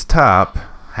man's top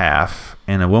half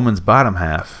and a woman's bottom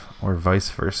half, or vice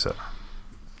versa?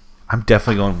 I'm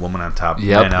definitely going woman on top.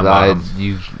 Yep. man on bottom.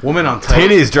 Woman on top.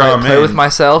 Titties draw I them play in. with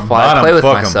myself. Why I Bottom, play with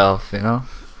fuck 'em. myself? You know.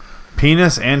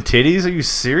 Penis and titties? Are you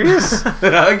serious?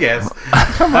 I guess.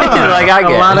 Like I A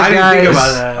get. lot of I didn't think guys.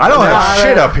 about that. I don't have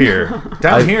shit up here.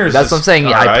 Down here is That's just, what I'm saying.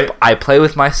 all I right. play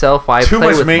with myself. Why I Too play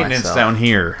much with maintenance myself. down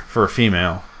here for a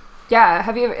female. Yeah,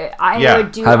 have you ever... I Yeah.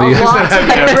 would do Have a you- lot to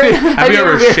Have you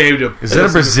ever shaved a... Is that a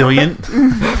Brazilian?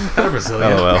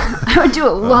 Brazilian? LOL. I would do a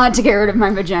lot to get rid of my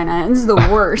vagina. This is the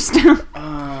worst.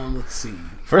 Let's see.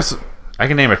 First, I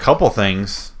can name a couple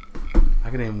things. I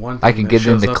can name one. I thing can that get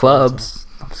into shows up clubs.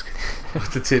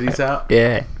 with the titties out.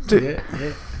 Yeah. Yeah.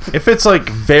 If it's like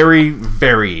very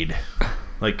varied,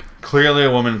 like clearly a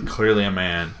woman, clearly a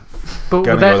man. But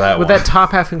Gotta would go that would one. that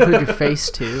top half include your face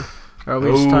too? Or are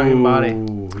we just talking body?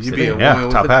 You'd be a Yeah,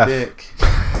 woman top with a half. dick.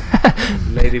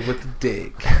 Lady with the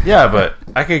dick. Yeah, but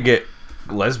I could get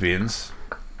lesbians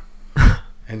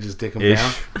And just dick them ish,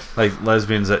 down. like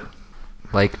lesbians that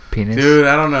Like penis. Dude,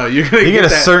 I don't know. You're gonna you get a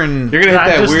that, certain. You're gonna hit I'm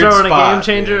that just weird throwing spot. a game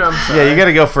changer. Yeah. I'm sorry. Yeah, you got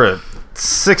to go for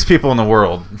 6 people in the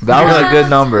world. That was a good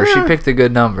number. She picked a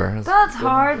good number. That's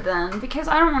hard then, because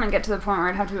I don't want to get to the point where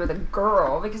I'd have to be with a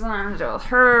girl, because then I have to deal with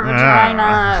her Ah.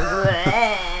 vagina.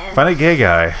 Bleh. Find a gay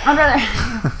guy. I'd rather...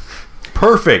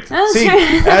 Perfect. That's See, true.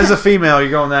 as a female,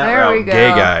 you're going that There route. we go. Gay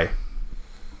guy.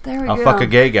 There we I'll go. fuck a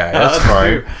gay guy. That's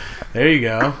fine. There you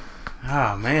go.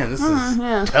 Oh man, this is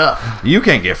Yeah. tough. You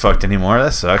can't get fucked anymore.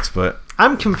 That sucks, but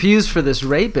I'm confused for this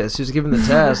rapist who's giving the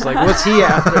test. Like, what's he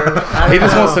after? He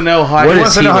just wants to know how. What he is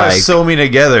wants to he know how to like? sew me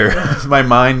together, my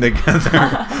mind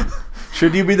together.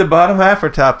 Should you be the bottom half or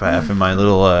top half in my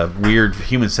little weird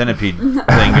human centipede thing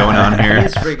going on here?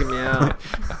 He's freaking me out.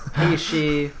 He,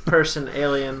 she, person,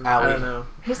 alien. I Allie. don't know.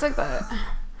 He's like that.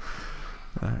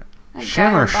 That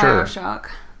Shimmer, guy in sure. Bioshock.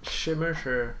 Shimmer,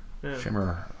 sure. Yeah.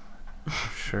 Shimmer.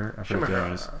 Sure. I forget Shimmer. the other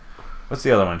one is. What's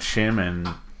the other one? Shim and.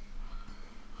 What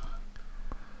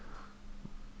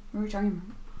were we talking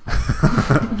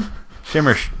about?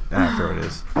 Shimmer. I forget what it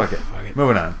is. Fuck it.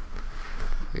 Moving on.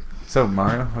 So,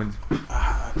 Mario?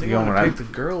 I think You I'm going gonna with pick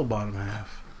the girl bottom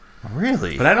half.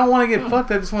 Really? But I don't want to get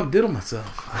fucked. I just want to diddle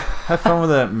myself. Have fun with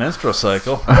that menstrual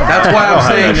cycle. That's why I I'm don't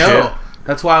saying have that no.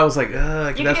 That's why I was like, You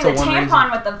that's can the do the one tampon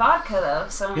reason. with the vodka though,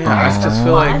 so... Yeah, I just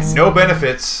feel like No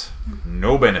benefits.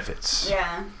 No benefits.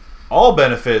 Yeah. All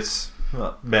benefits.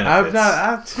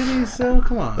 benefits. Titties, so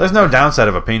come on. There's no downside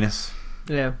of a penis.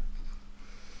 Yeah.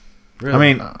 Really?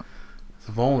 I mean, it's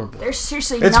vulnerable. There's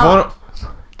seriously it's not. vulnerable.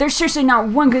 There's seriously not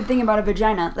one good thing about a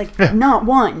vagina. Like, not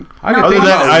one. I Not can Other think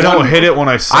than one. about I don't one- hit it when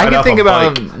I I slide can off think a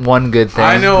about bike. one good thing.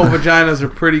 I know vaginas are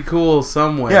pretty cool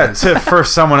some ways. Yeah, for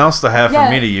someone else to have Yeah.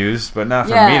 for me to use, but not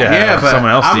for Yeah. me to have Yeah, for but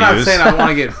someone else I'm to not use. saying I want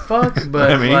to get fucked,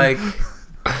 but I mean- like,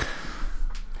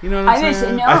 you know what I I'm just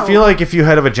saying? no. I feel like if you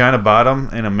had a vagina bottom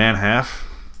and a man half,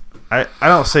 I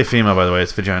don't say female, by the way,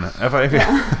 it's vagina.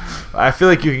 I feel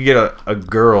like you could get a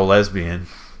girl lesbian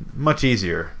much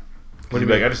easier. What do you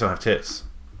Be like, mean? I just don't have tits.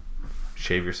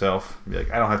 Shave yourself. Be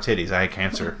like, I don't have titties. I had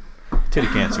cancer. Titty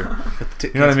cancer.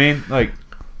 You know what I mean? Like,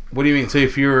 What do you mean? So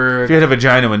if you were if you had a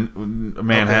vagina with a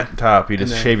Manhattan top, you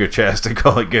just And then- shave your chest and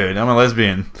call it good. I'm a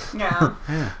lesbian. Yeah.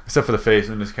 Except for the face,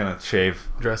 and just kind of shave.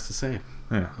 dressed the same,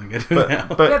 Yeah. like I do But, now.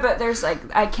 but Yeah, but there's like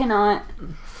I cannot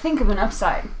think of an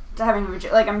upside to having a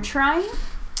vagina. Like I'm trying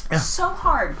so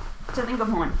hard to think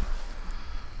of one.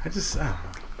 I just, I don't know.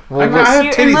 Well, I Unless, have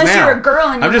you, titties unless now. you're a girl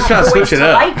and you I'm just have trying to boys switch it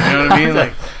up. like You know what I mean?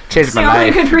 Like, change It's my the only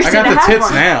life. good I reason got to the have tits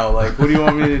one. now. Like, what do you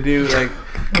want me to do? Like,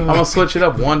 I'm gonna switch it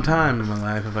up one time in my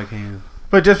life if I can.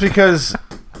 but just because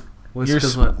What's you're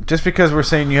just what? just because we're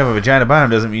saying you have a vagina bottom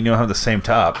doesn't mean you don't have the same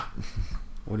top.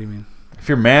 What do you mean? If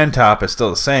your man top is still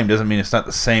the same, doesn't mean it's not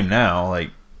the same now.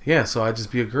 Like, Yeah, so I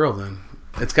just be a girl then.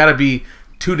 It's got to be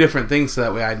two different things so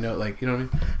that way I know, like, you know what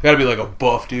I mean? Got to be like a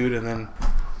buff dude and then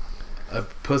a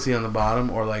pussy on the bottom,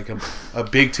 or like a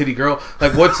big titty girl.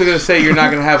 Like, what's it gonna say? You're not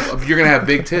gonna have. You're gonna have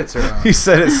big tits or not? he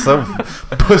said it's so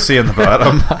pussy in the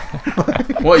bottom.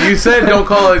 What you said? Don't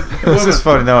call it. This is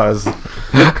funny. No, I'm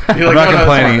You're not like, no, no,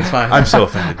 complaining. It's fine. I'm so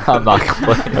offended. I'm not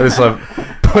complaining. I just love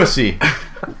pussy.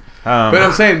 But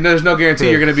I'm saying there's no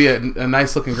guarantee you're gonna be a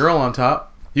nice looking girl on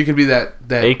top. You could be that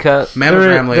A-cup.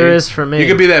 mammogram lady. There is for me. You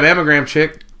could be that mammogram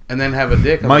chick and then have a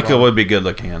dick. On the Michael bottom. would be good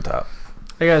looking on top.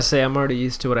 I gotta say, I'm already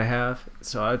used to what I have,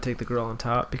 so I would take the girl on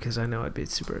top because I know I'd be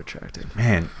super attractive.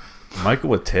 Man,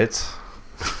 Michael with tits.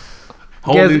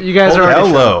 You guys are already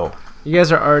Hello. You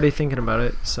guys are already thinking about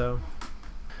it, so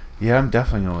Yeah, I'm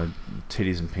definitely going with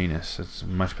titties and penis. It's a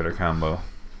much better combo.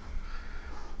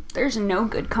 There's no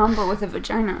good combo with a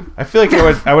vagina. I feel like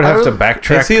I would have to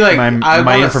backtrack See, like, I my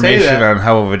wanna say information that. on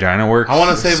how a vagina works. I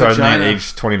wanna say starting vagina. at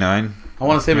age 29. I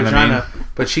want to say You know what I vagina,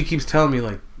 but she keeps telling me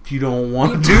like you don't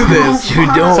want to You do this. don't You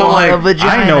don't so want like a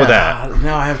vagina. I know that.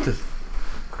 now I have to.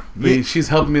 You- She's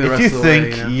helping me the If rest you of the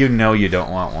think way. you know you don't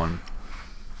want one,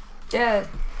 Yeah.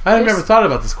 I have There's- never thought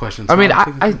about this question. So I mean,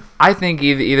 I'm thinking I think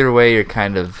either way you're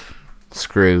kind of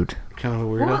screwed. kind of a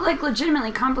Well, weirdo. it like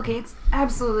legitimately complicates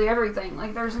absolutely everything.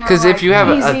 Like there's no. Because like, if you have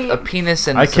easy... a penis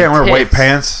and I some can't wear white tits-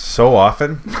 pants so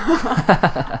often.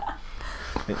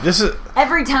 This is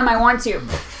every time I want to.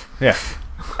 yeah.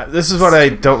 This is what I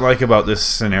don't like about this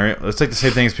scenario. It's like the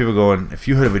same thing as people going, if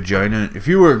you had a vagina, if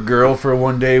you were a girl for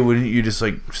one day, wouldn't you just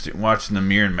like watch in the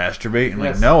mirror and masturbate? And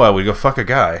Yes. like, no, I would go fuck a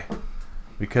guy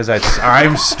because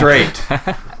I'm straight.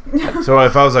 So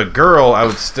if I was a girl, I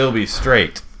would still be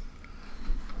straight.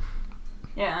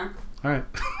 Yeah. All right.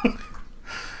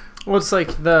 well, it's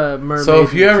like the mermaid. So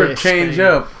if you and ever fish change thing.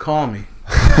 up, call me.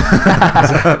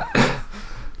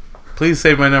 Please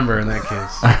save my number in that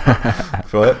case.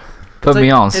 Feel it? Put It's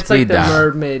me like, on it's speed like the dial.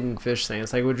 mermaid and fish thing.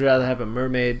 It's like, would you rather have a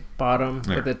mermaid bottom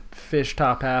Yeah. with a fish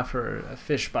top half, or a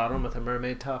fish bottom with a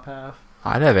mermaid top half?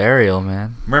 I'd have Ariel,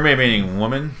 man. Mermaid meaning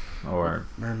woman or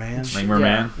Merman. like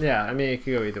merman? Yeah, I mean, it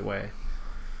could go either way.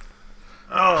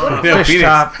 Oh, We know fish Phoenix.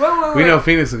 top. Wait. We know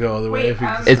Phoenix will go all the way. Wait, If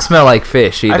we, It smell like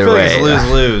fish I either feel like way. it's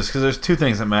lose-lose because there's two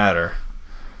things that matter.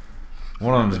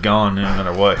 One of them's gone no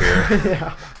matter what here.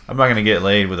 Yeah. I'm not gonna get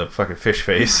laid with a fucking fish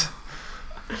face.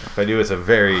 If I do, it's a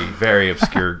very, very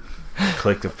obscure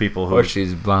clique of people who Or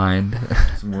she's blind.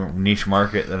 some niche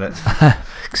market that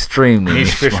Extremely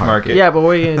niche fish smart. market. Yeah, but what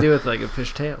are you gonna do with like a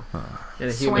fish tail? And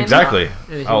a Swim. human Exactly. top-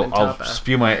 and a I'll human top half.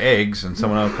 spew my eggs and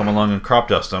someone will come along and crop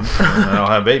dust them and then I'll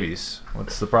have babies.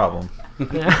 What's the problem?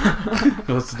 Yeah.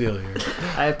 what's the deal here?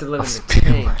 I have to live in the spew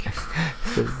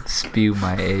tank. Spew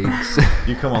my eggs.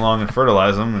 You come along and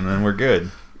fertilize them and then we're good.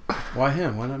 Why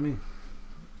him? Why not me?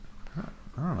 I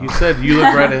don't know. You said you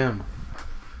look right at him.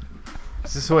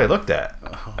 This is the way I looked at.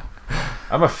 Oh.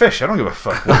 I'm a fish. I don't give a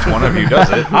fuck which one of you does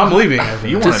it. I'm leaving. I think.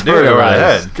 You want to Just do it over the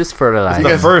fertilize. head. Just fertilize.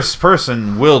 The first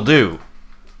person will do.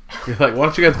 You're like, why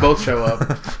don't you guys both show up?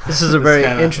 This is a very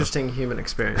kinda- interesting human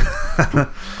experience.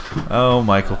 Oh,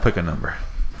 Michael, pick a number.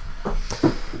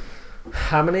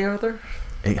 How many are there?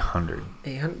 800.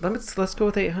 800. Let's go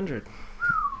with 800.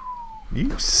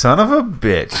 You son of a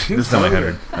bitch. This is not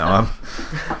 800. No,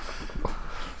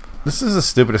 This is the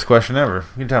stupidest question ever.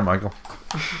 You can tell, Michael.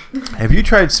 Have you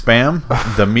tried Spam,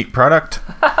 the meat product?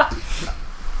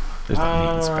 There's no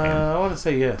meat in Spam. I want to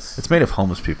say yes. It's made of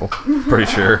homeless people. Pretty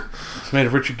sure. It's made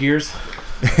of Richard Gere's.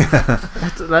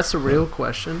 That's a real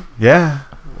question. Yeah.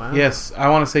 Wow. Yes, I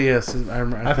want to say yes.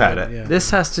 I've had it. Yeah.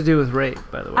 This has to do with rape,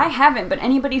 by the way. I haven't, but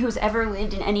anybody who's ever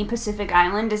lived in any Pacific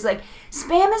island is like,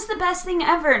 Spam is the best thing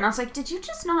ever. And I was like, did you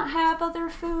just not have other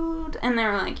food? And they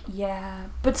were like, yeah.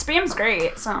 But Spam's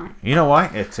great, so. You know why?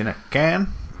 It's in a can.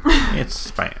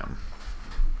 It's Spam.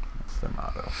 That's the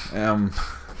motto.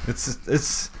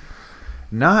 It's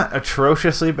not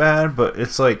atrociously bad, but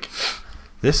it's like,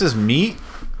 this is meat,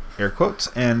 air quotes,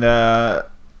 and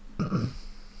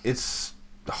it's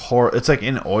it's like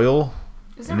in oil.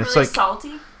 Is it And really it's like-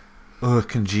 salty?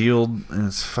 Congealed, and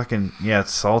it's fucking,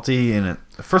 it's salty, and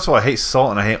first of all, I hate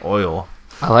salt and I hate oil.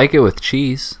 I like it with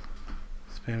cheese.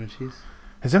 Spam and cheese.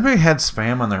 Has anybody had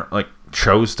Spam on their, like,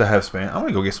 chose to have Spam? I'm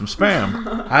gonna go get some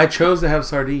Spam. I chose to have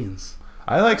sardines.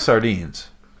 I like sardines.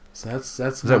 So that's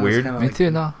that weird? Kinda Me like, too.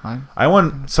 No, I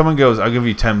want, someone goes, I'll give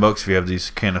you $10 if you have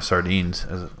these can of sardines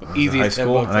as Easy high as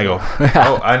school. $10. And I go,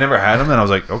 oh, I never had them. And I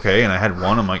was like, okay. And I had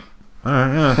one. I'm like, all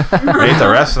right, yeah. I ate the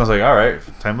rest, and I was like, all right,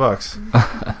 $10.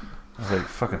 I was like,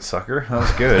 fucking sucker. That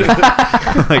was good.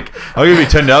 Like, I'll give you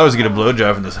 $10 to get a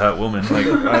blowjob from this hot woman. Like,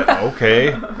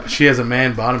 okay. She has a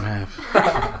man bottom half,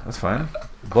 That's fine.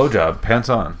 Blowjob, pants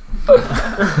on.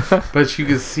 but you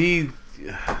can see.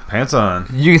 Pants on.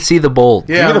 you can see the bolt.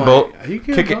 Yeah, Get a I'm bolt. like, are you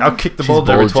kidding Kick it. me? I'll kick the She's bulge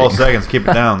every 12 bulging. seconds. Keep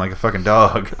it down like a fucking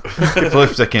dog. Get the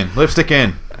lipstick in. Lipstick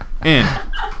in. In.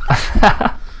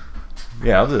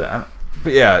 Yeah, I'll do that.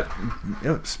 But yeah,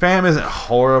 Spam isn't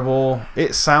horrible.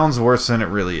 It sounds worse than it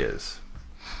really is.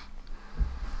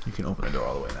 You can open the door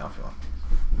all the way now if you want.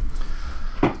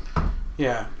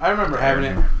 Yeah, I remember having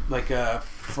it like a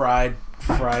fried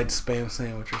Spam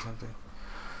sandwich or something.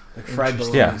 Like fried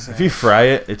bologna Yeah, sandwich. if you fry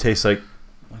it, it tastes like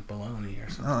bologna or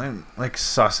something. like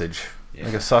sausage. Yeah.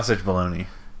 Like a sausage bologna.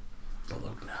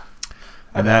 Bologna.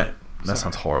 And I've that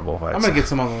sounds horrible. I'm gonna get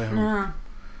some on the way home No.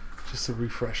 just to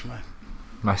refresh my.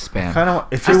 My Spam. kind of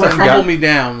if Just you to went and humble got, me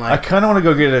down. I Like kind of want to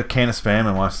go get a can of Spam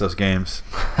and watch those games.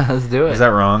 Let's do it. Is that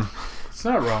wrong? it's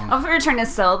not wrong. I thought we were trying to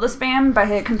sell the Spam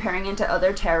by comparing it to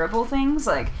other terrible things.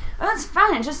 Like, oh, it's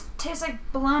fine. It just tastes like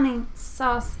bologna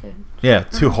sausage. Yeah,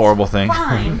 two horrible things.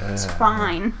 Fine. It's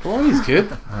fine. Bologna's good.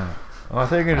 Oh, I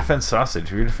thought you were going to defend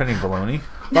sausage. You're defending bologna?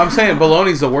 But I'm saying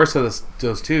bologna's the worst of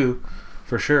those two,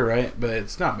 for sure, right? But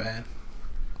it's not bad.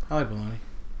 I like bologna.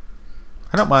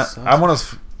 I don't mind. Sausage. I want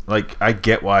to, like, I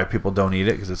get why people don't eat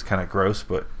it because it's kind of gross,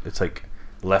 but it's like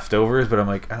leftovers. But I'm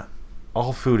like,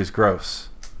 all food is gross.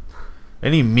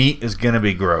 Any meat is going to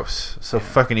be gross. So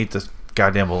fucking eat this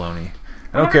goddamn bologna.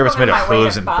 I don't care if it's made of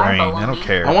hooves and brain. I don't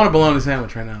care. I want a bologna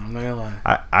sandwich right now. I'm not gonna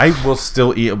lie. I will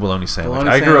still eat a bologna sandwich. Bologna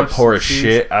I grew up sandwich, poor as some cheese.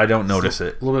 shit. I don't notice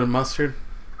it. A little bit of mustard,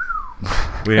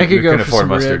 We I could we go couldn't for afford some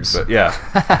mustard, ribs. but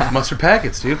yeah. mustard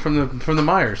packets, dude, from the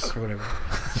Myers or whatever.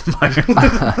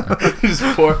 Just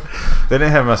pour. They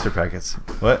didn't have mustard packets.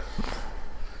 What?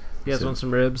 You guys want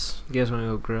some ribs? You guys want to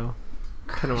go grill?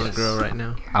 Kind of want to grill right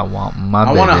now. I want my I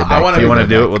baby wanna- back. I wanna- If you want to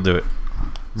baby do it, back. we'll do it.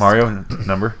 Mario,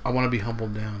 number? I want to be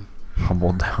humbled down.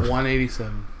 Humbled down.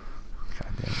 187.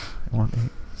 Goddamn.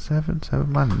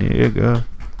 1877, my nigga.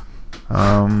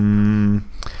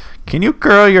 Can you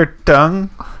curl your tongue?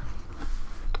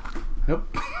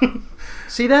 Nope.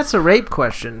 See, that's a rape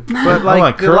question. But Hold on,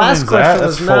 like the last curling's question that?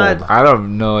 was That's not. fold. I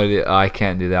don't know. I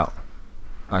can't do that.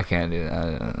 I can't do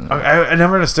that. I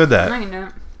never understood that. I know.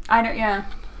 I don't. Yeah.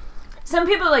 Some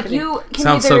people like you can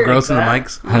Sounds either, so gross in the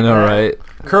mics. I know, right?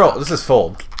 Curl. This is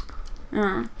fold.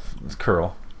 Uh, It's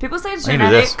curl. people say it's I can do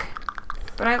this. genetic,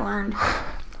 but I learned. I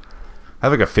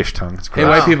have like a fish tongue. It's Hey,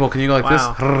 gross. white people, can you go like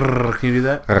Wow. this? Can you do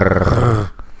that?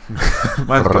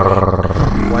 Mine's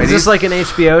curl. Is this like an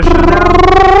HBO show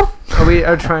now? Are we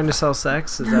trying to sell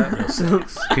sex? Is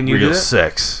that? Can you do Real that?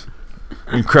 sex.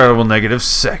 Incredible negative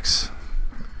sex.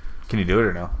 Can you do it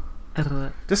or no?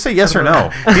 Just say yes or no.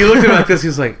 He looked at me like this. He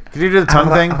was like, Can you do the tongue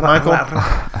thing, Michael?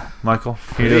 Michael,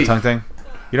 can you do the Hey. tongue thing?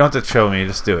 You don't have to show me.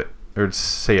 Just do it. Or just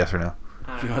say yes or no.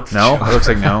 you know, it's No? a It looks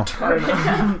like no.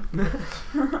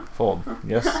 Fold.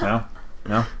 Yes? No?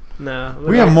 No? No.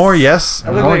 We have more yes,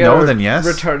 I look more like no a than yes.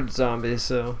 retarded zombie,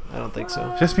 so I don't think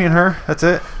so. Just me and her. That's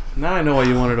it. Now I know why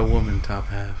you wanted a woman top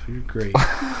half. You're great.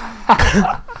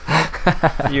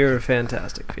 You're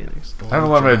fantastic, Phoenix. I don't know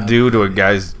what I'm gonna do to a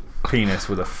guy's penis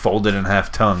with a folded in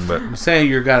half tongue, but I'm saying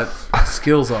you got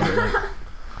skills already.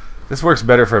 this works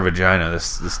better for a vagina.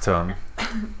 This tongue.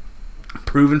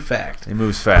 Proven fact. It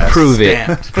moves fast. Prove it.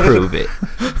 Stamped. Prove it.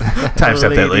 Time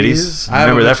step that, ladies. I have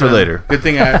Remember a that for vagina. later. Good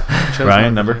thing I chose Ryan,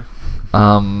 one. number?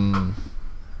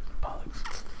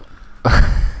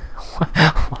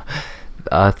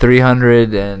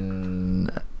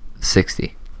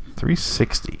 360.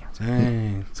 360.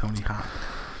 Dang, Tony Hawk.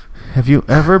 Have you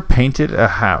ever painted a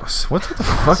house? What's with the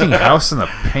fucking house and the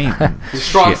paint?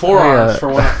 Strong Shit. forearms Yeah. for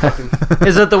one. Fucking.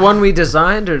 Is it the one we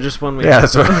designed or just one we? Yeah,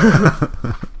 that's what.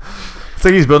 It's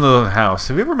like he's building his own house.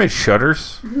 Have you ever made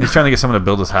shutters? He's trying to get someone to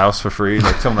build his house for free,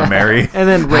 like someone to marry, And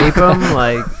then rape them,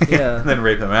 like yeah. and then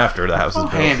rape him after the house is How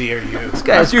built. handy are you? This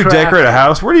guy's After you crafty. decorate a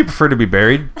house, where do you prefer to be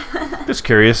buried? Just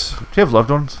curious. Do you have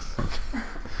loved ones?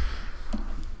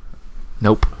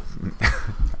 Nope.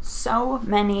 So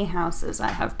many houses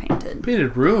I have painted.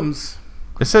 Painted rooms.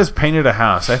 It says painted a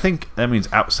house. I think that means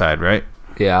outside, right?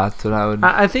 Yeah, that's what I would.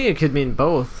 I think it could mean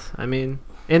both. I mean,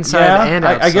 inside and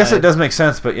outside. I guess it does make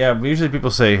sense, but yeah, usually people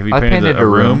say, have you I painted, painted a a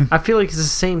room? room. I feel like it's the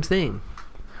same thing.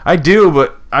 I do,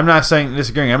 but I'm not saying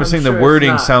disagreeing. I'm just saying sure the it's wording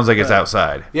not, sounds like it's but-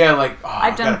 outside. Yeah, like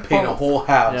I've I done gotta paint a both. whole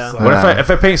house. Yeah. Like, What if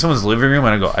I paint someone's living room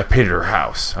and I go, I painted her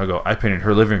house? I go, I painted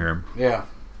her living room. yeah.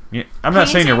 Yeah, I'm not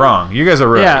saying you're Painting- wrong. You guys are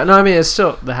right. Yeah, no, I mean it's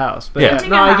still the house. But Yeah. yeah, Painting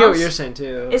no, a I get what house you're saying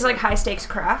too. Is like high stakes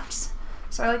crafts.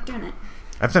 So I like doing it.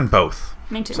 I've done both.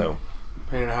 Me too. So,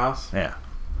 Painted a house. yeah.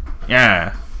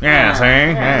 Yeah. Yeah, see?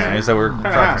 Yeah. Is that word?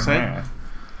 Yeah, see? Yeah.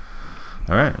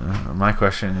 All right. My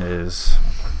question is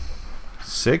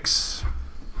 6.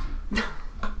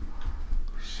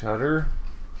 Shutter.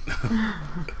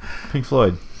 Pink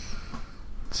Floyd.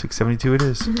 672 it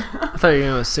is. I thought you were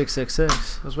going with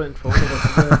 666. I was waiting for one of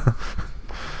us to do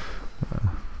it.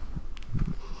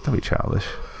 Don't be childish.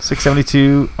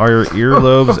 672. Are your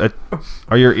earlobes?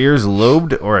 Are your ears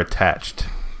lobed or attached?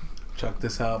 Check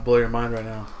this out. Blow your mind right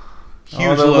now. Oh,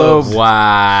 Huge the lobes. lobes.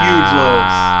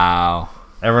 Wow.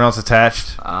 Everyone else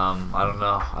attached? I don't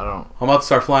know. I don't. I'm about to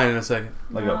start flying in a second.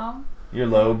 Like No. You're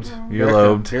lobed. Here You're I come.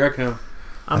 lobed. Here I come.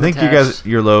 I think you guys.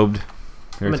 You're lobed.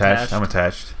 You're I'm attached. attached. I'm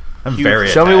attached. I'm Huge. very.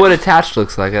 Show attached. me what attached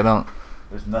looks like. I don't.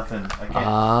 There's nothing. I can't.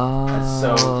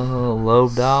 Oh, so- low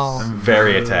doll. I'm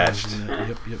very attached.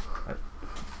 Yep.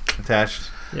 Attached.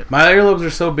 My earlobes are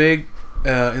so big.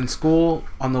 In school,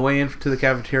 on the way in to the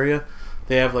cafeteria,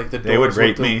 they have like the doors. They would with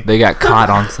rape the- me. They got caught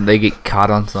on some. They get caught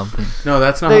on something. No,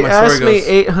 that's not They how my asked story me goes.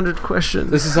 800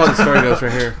 questions. This is how the story goes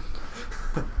right here.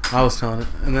 I was telling it,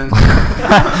 and then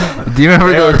Do you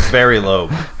remember They are those? very low.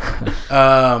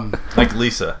 um, Like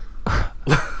Lisa.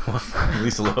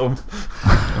 Lisa Loeb.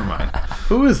 Never mind.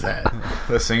 who is that?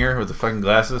 The singer with the fucking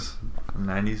glasses. In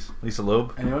the 90s. Lisa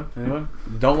Loeb. Anyone?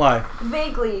 Don't lie.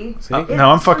 Vaguely. See?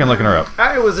 No, I'm fucking looking her up.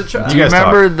 I was a child. Do you guys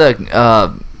remember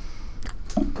the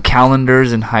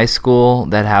calendars in high school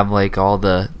that have like all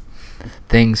the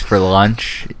things for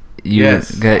lunch? You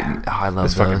Yes. get, oh, I love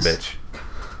This fucking those. bitch.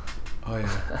 Oh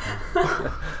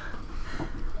yeah.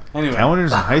 Anyway,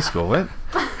 Calendars in high school. What?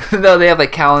 No, they have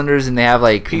like calendars and they have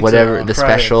like Pizza whatever on the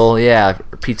Fridays. special. Yeah,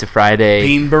 Pizza Friday.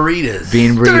 bean burritos.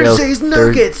 Bean burritos. Thursday's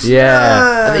nuggets.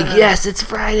 Yeah. I'm like, yes, it's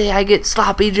Friday. I get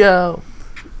sloppy Joe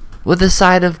with a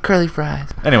side of curly fries.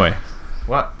 Anyway.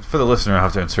 What? For the listener, I'll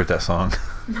have to insert that song.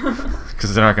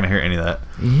 Because they're not going to hear any of that.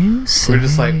 You say We're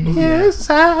just like, ooh, Yes,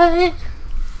 I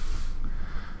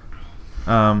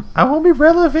won't be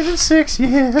relevant in 6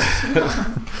 years.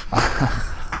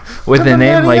 with a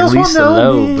name like Lisa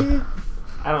Loeb.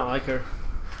 I don't like her.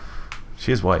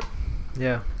 She is white.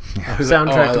 Yeah. Who's that?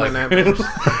 Soundtrack I to my like nightmares.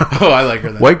 Oh, I like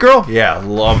her. Then. White girl? Yeah,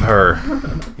 love her.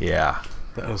 Yeah.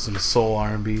 That was some soul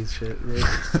R&B shit. Right?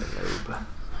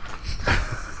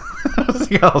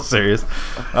 Get all serious.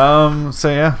 So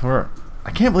yeah,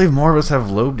 I can't believe more of us have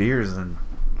lobed ears than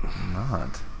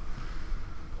not.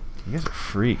 You guys are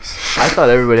freaks. I thought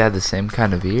everybody had the same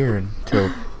kind of ear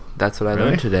until that's what I Really?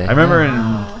 learned today. I remember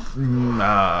in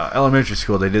elementary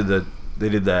school they did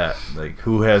that. Like,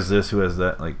 who has this? Who has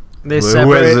that? Like, They who has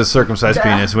separate. this circumcised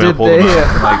penis? We Did don't pull them they,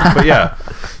 out. Like, but yeah,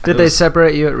 Did they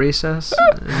separate you at recess?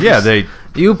 yeah. They.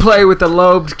 You play with the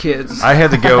lobed kids. I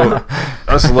had to go.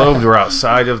 Us lobed were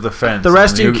outside of the fence. The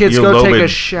rest of and you kids go take a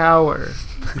lobed. shower.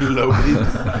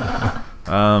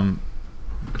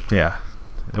 Yeah,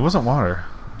 it wasn't water.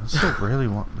 It's so rarely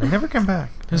water. They never come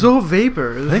back. It's all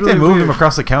vapor. I think they moved them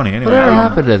across the county anyway. Whatever I don't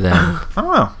happened to them? I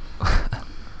don't know.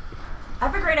 I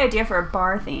have a great idea for a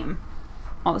bar theme.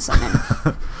 All of a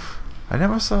sudden. I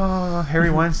never saw Harry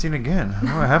Weinstein again. I don't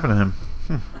know what happened to him.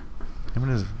 Him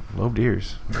and his lobed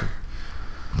ears.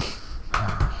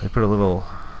 They put a little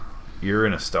ear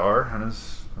in a star on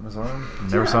his arm.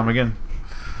 Never saw him again.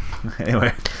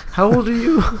 Anyway. How old are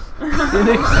you?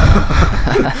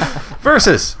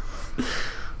 Versus.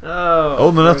 Oh,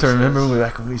 Old enough to versus. remember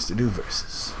back when we used to do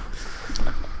versus.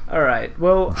 All right.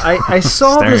 Well, I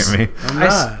saw Staring this at me. I'm I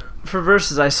s- not. for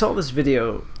versus. I saw this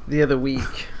video the other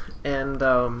week, and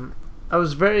I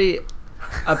was very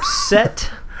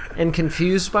upset and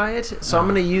confused by it. So I'm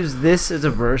going to use this as a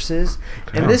versus.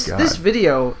 And Oh, this God.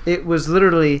 video, it was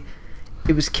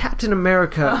Captain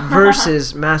America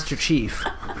versus Master Chief.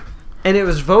 And it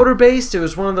was voter based. It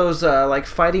was one of those like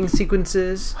fighting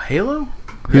sequences. Halo?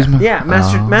 Who's Yeah,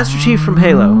 Master Chief from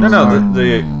Halo. No,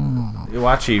 the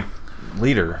Iwachi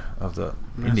leader of the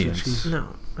Indians. Chief. No.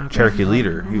 Okay. Cherokee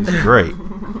leader. He was great.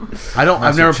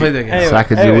 I've never played that game. Anyway,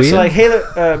 Sacagawea? so like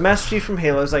Halo, Master Chief from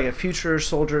Halo is like a future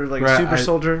soldier, like Right, super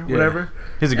soldier, yeah. whatever.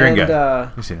 He's a green And, guy.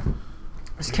 You've seen him.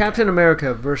 It's Captain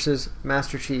America versus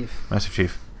Master Chief. Master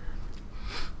Chief.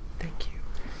 Thank you.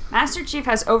 Master Chief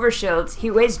has overshields. He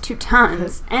weighs 2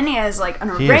 tons, and he has like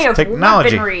an He array has of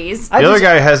technology. weaponries, The other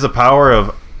guy has the power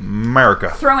of America.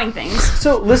 throwing things.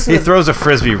 So listen. He throws a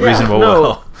frisbee reasonable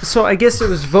well. So I guess it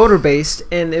was voter based,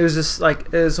 and it was just like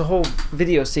it was a whole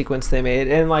video sequence they made,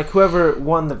 and like whoever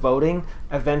won the voting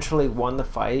eventually won the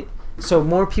fight. So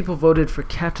more people voted for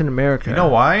Captain America. You know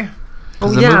why? The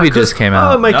movie just came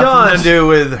out. Oh my Nothing gosh! to do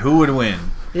with who would win.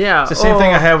 Yeah, It's the same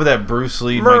thing I have with that Bruce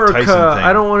Lee, America, Mike Tyson thing.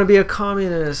 I don't want to be a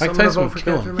communist. Mike I'm gonna Tyson vote would for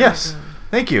kill Captain him. America. Yes.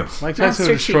 Thank you. Mike Master Tyson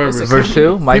would destroy Chief is a Bruce. Verse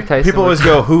 2? Mike Tyson. People always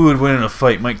versus- go, who would win in a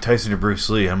fight, Mike Tyson or Bruce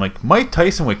Lee? I'm like, Mike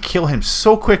Tyson would kill him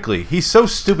so quickly. He's so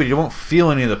stupid, you won't feel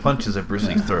any of the punches that Bruce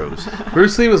Lee throws.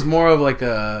 Bruce Lee was more of like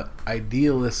a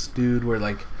idealist dude where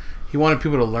like he wanted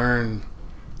people to learn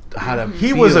how to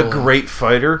He was a feel. great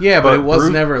fighter. Yeah, but it was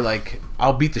Bruce- never like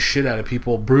I'll beat the shit out of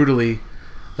people brutally.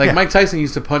 Like Yeah. Mike Tyson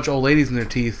used to punch old ladies in their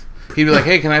teeth. He'd be like,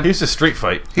 "Hey, can I?" He used to street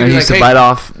fight. He'd And be he like, used to "Hey," bite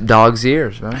off dogs'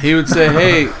 ears, man. he would say,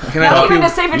 "Hey, can I Not help even you?" to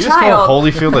save a You just call child.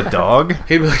 Holyfield a dog?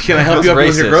 He'd be like, "Can I help That's you up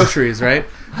with your racist. groceries?" Right?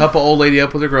 Help an old lady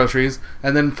up with her groceries,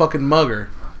 and then fucking mug her,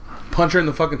 punch her in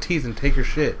the fucking teeth, and take her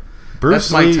shit. Bruce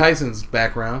That's Mike Lee Tyson's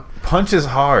background. punches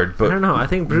hard, I but don't know. I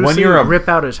think Bruce when Lee you're would a- rip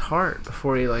out his heart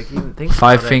before he like even thinks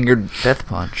about it. Five-fingered death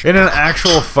punch. in an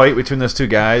actual fight between those two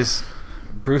guys,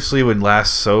 Bruce Lee would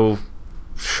last so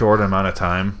short amount of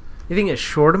time. You think a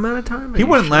short amount of time? Are He you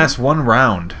wouldn't sure? last one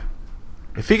round.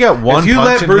 If he got one If you punch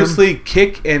let in Bruce him, Lee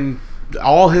kick and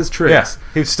all his tricks, Yeah,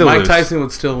 he'd still Mike lose. Tyson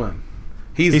would still win.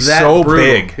 He's that so brutal.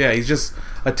 big. Yeah, he's just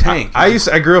a tank. I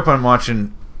grew up on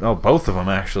watching both of them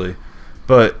actually,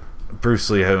 but Bruce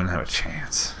Lee wouldn't have a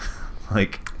chance.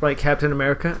 Like Captain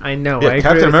America. I know. I yeah, agree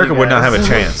Captain with America you would not guys. have a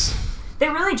chance. They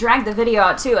really dragged the video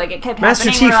out too. Like it kept Master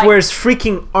happening. Chief where, like, wears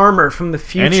freaking armor from the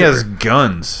future. And he has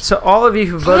guns. So all of you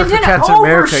who voted for Even Captain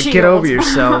America, overshield. get over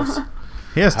yourselves.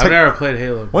 He has I've never played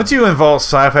Halo. Once you involve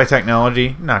sci-fi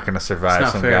technology, you're not going to survive It's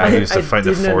not some fair. guy who used to fight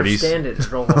in the didn't 40s. understand it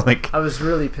at all. Like- I was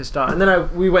really pissed off. And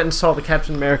then we went and saw the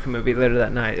Captain America movie later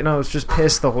that night, and I was just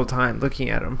pissed the whole time looking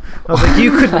at him. I was like,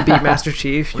 "You couldn't be Master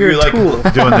Chief. Were You're you a like tool."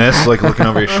 doing this, like looking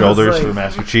over your I was shoulders like- for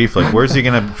Master Chief? Like, where's he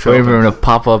going to show Waiting for him up? to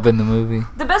pop up in the movie.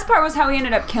 The best part was how he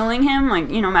ended up killing him. Like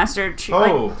Master Chief.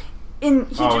 Like, Oh, in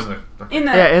the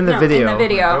Yeah, in the video. In the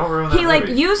video, Don't ruin that he like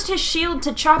movie. used his shield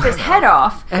to chop his head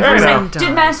off. Every I was time. like,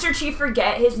 did Master Chief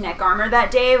forget his neck armor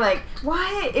that day? Like,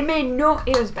 why? It made no.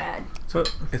 It was bad. So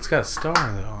it's got a star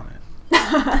on it.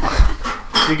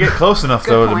 if you get close enough,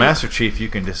 Good though, to point. Master Chief, you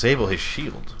can disable his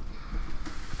shield.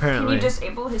 Can Apparently. you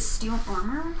disable his steel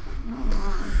armor?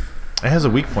 It has a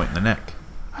weak point in the neck.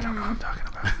 I don't know what I'm talking about.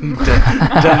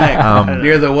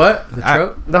 Near the what? The I-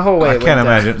 throat? the whole way. I it can't went down.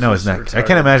 imagine. No, his It's neck. just I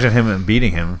can't retarded. imagine him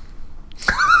beating him.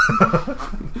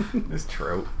 His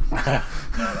throat.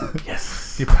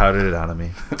 Yes. You pouted it out of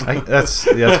me. That's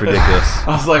ridiculous. I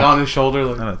was like on his shoulder. I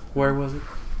Like, don't- where was it?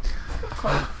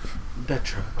 That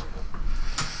throat.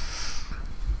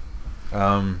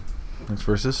 Next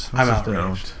versus. I'm What's this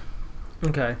outraged.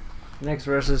 Okay. Next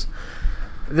versus.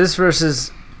 This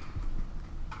versus.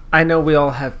 I know we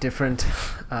all have different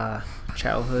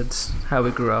childhoods, how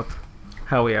we grew up,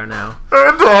 how we are now.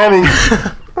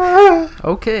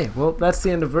 Okay, well that's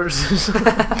the end of verses.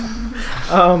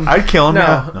 I'd kill him. No.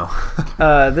 Yeah.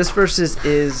 No. This versus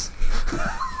is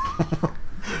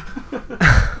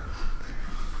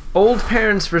old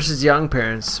parents versus young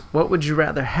parents. What would you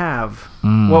rather have?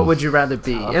 What would you rather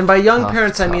be? And by young tough,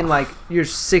 parents, I mean tough. like you're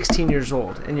 16 years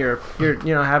old and you're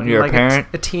having You're a like parent?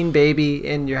 a teen baby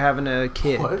and you're having a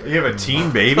kid. You have a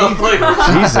teen baby?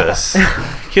 Like, Jesus.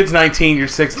 kid's 19, you're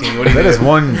 16. What do you That do? is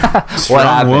one strong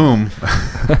happened?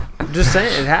 womb. Just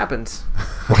saying, it happens.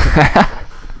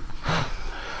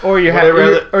 Or you're Would I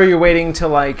rather- or you're waiting till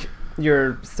like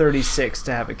you're 36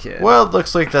 to have a kid. Well, it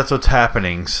looks like that's what's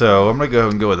happening, so I'm going to go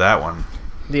ahead and go with that one.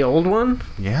 The old one?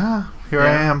 Yeah, here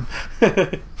I am.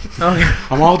 Okay.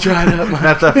 I'm all dried up.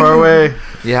 Not that far away.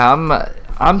 Yeah,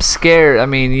 I'm scared. I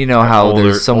mean, you know how Older-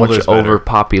 there's so much older's better.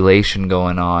 overpopulation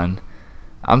going on.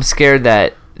 I'm scared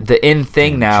that the in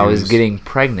thing Damn now is Jews. getting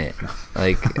pregnant.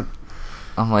 Like,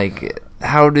 I'm like,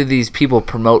 how do these people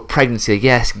promote pregnancy? Like,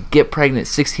 yes, get pregnant,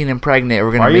 16 and pregnant.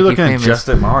 We're Why gonna are make you you looking famous. just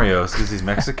at Mario? Because he's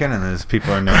Mexican and his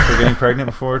people are known for getting pregnant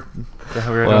before they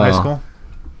were in high Well. school?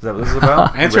 Is that what this is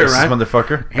about? Answer it, Racist Ryan.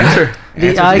 motherfucker. Answer.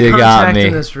 The eye You got contact me.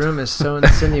 in this room is so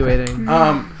insinuating.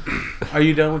 Are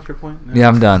you done with your point? No? Yeah,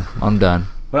 I'm done. I'm done.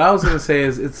 What I was gonna say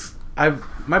is,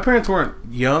 my parents weren't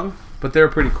young, but they were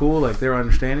pretty cool. Like they were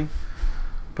understanding.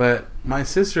 But my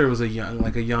sister was a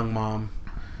young mom,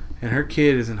 and her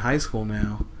kid is in high school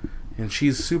now, and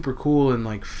she's super cool and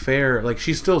like fair. Like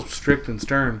she's still strict and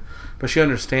stern, but she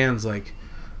understands like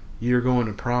you're going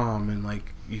to prom and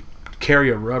like you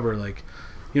carry a rubber, like.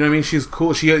 You know what I mean? She's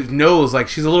cool. She knows, like,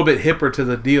 she's a little bit hipper to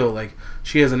the deal. Like,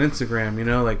 she has an Instagram, you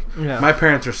know? Like, Yeah. my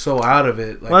parents are so out of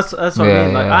it. Like, Well, that's what Yeah, I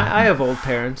mean. Like, yeah. I have old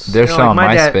parents. They're you know, still like on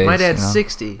my dad. MySpace, My dad's you know?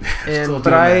 60, Still and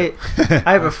doing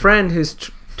I have a friend who's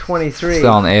 23.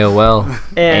 Still on AOL.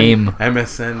 and AIM.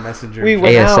 MSN Messenger. we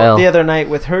went ASL. out the other night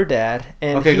with her dad,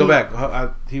 and Okay, go he-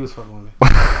 back. He was fucking with me.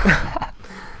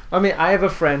 I mean, I have a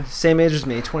friend, same age as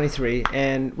me, 23,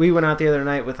 and we went out the other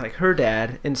night with like her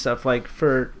dad and stuff, like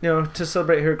for to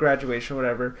celebrate her graduation, or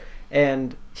whatever.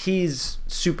 And he's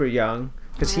super young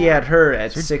because he had her at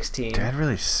Is your 16. Dad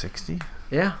really 60?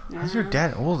 Yeah, How's your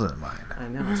dad older than mine? I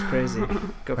know, it's crazy. Go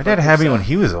My fuck dad had me yourself. when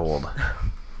he was old.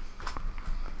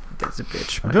 Dad's a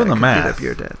bitch. I'm My doing dad the could beat math. up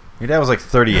your dad. Your dad was like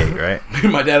 38, right?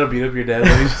 My dad will beat up your dad.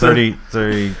 Like, 30,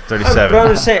 37. But I'm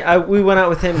just saying, we went out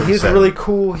with him. He was 7. really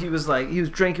cool. He was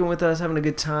drinking with us, having a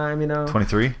good time.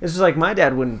 23? It's just like my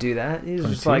dad wouldn't do that. He's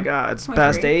just 22? like, it's 23,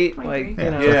 past 8, 23. like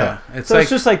Yeah. Yeah. It's So like, it's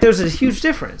just like there's a huge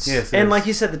difference. Yes, it and is. like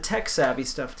you said, the tech savvy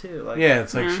stuff too. Like, yeah,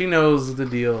 it's like Yeah. she knows the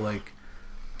deal. Like,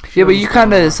 Yeah, but you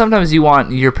kind of sometimes you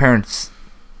want your parents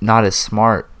not as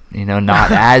smart,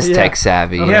 not as Yeah. tech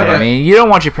savvy. You Okay. know what I mean, you don't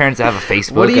want your parents to have a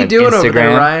Facebook. What are you and doing Instagram. over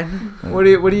there, Ryan? What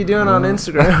are you doing on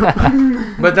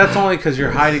Instagram? but that's only because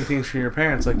you're hiding things from your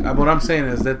parents. Like, what I'm saying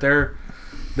is that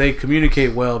they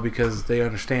communicate well because they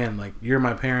understand. Like, you're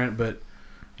my parent, but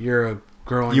you're a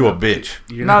growing. You a up- bitch.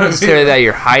 You're Not necessarily that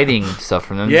you're hiding stuff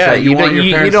from them. It's Yeah, that you want your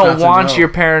you parents don't not to want know. your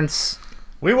parents.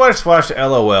 We watched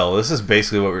LOL. This is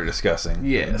basically what we were discussing.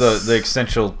 Yes. The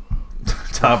essential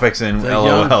topics in The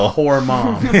young LOL. whore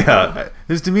mom. Yeah.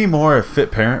 Is to me more a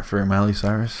fit parent for Miley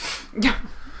Cyrus.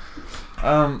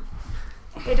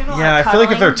 They did a lot Yeah, I of feel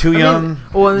like if they're cuddling. too young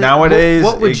Well, nowadays,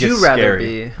 what would it you gets rather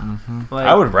scary. be? Like,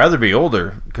 I would rather be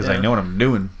older because I Yeah. know what I'm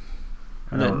doing.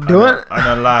 I know, Do it. I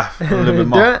know life a little bit Do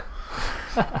more. it.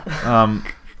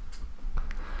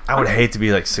 I would hate to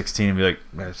be like 16 and be like,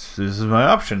 this is my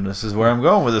option. This is where I'm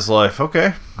going with this life.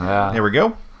 Okay, Yeah, here we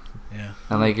go. Yeah.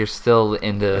 and like you're still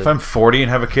into. If I'm 40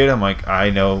 and have a kid, I'm like, I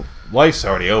know life's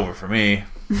already over for me.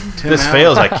 If this Allen-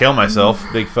 fails, I kill myself.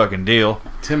 Big fucking deal.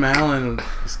 Tim Allen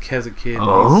has a kid.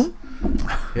 Oh?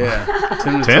 Yeah.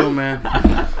 Tim the Tim? Tool Man.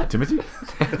 Timothy?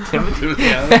 Timothy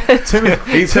Allen.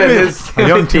 Timothy. He said his.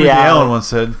 Young Timothy Allen. Allen once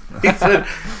said,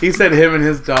 He said him and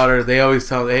his daughter. They always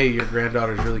tell, "Hey, your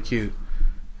granddaughter's really cute,"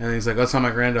 and he's like, "That's not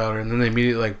my granddaughter." And then they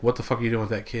immediately like, "What the fuck are you doing with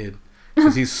that kid?"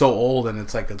 Because he's so old and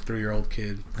it's like a 3-year-old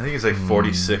kid. I think he's like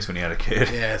 46 when he had a kid.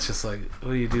 Yeah, it's just like,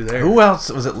 what do you do there? Who else?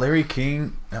 Was it Larry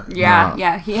King? Yeah, No.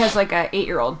 yeah. He has like a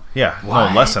 8-year-old. Yeah,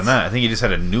 What? no, less than that. I think he just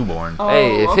had a newborn. Oh,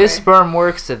 Hey, if okay. his sperm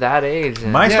works to that age,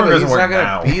 then My Yeah, sperm but doesn't he's work not gonna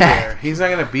now. be there. He's not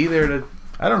gonna be there to.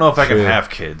 I don't know if I can True. have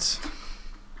kids.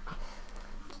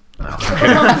 No,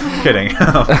 I'm kidding.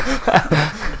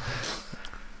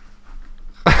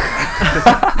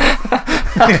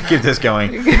 Keep this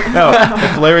going. No,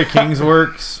 if Larry King's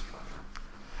works,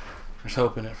 Just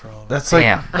hoping it for all. Of us. that's like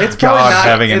Damn. It's God probably not,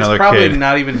 having another it's probably kid.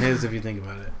 not even his if you think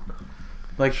about it.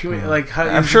 Like, how,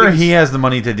 I'm sure he has the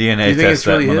money to DNA You think test it's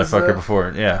that really his, motherfucker though?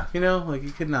 before. Yeah, You know, like he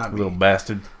could not be. little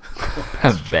bastard.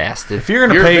 bastard. If you're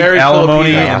gonna You're pay very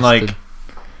alimony Filipino. and like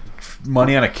Bastard.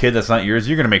 money on a kid that's not yours,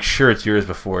 you're gonna make sure it's yours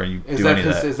before you Is do that any of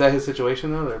his? that. Is that his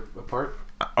situation though? They're apart.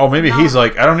 Oh, maybe No. he's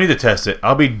like, I don't need to test it.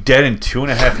 I'll be dead in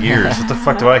 2.5 years. What the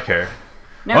fuck do I care?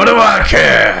 No, What do I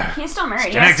care? He's still married.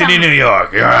 He has Schenectady, New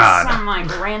York. You're he has on. some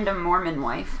like random Mormon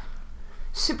wife.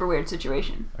 Super weird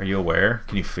situation. Are you aware?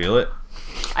 Can you feel it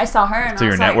I saw her and through I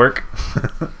your was like, network?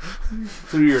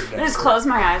 Through your I just closed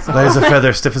my eyes. That is a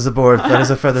feather, stiff as a board. That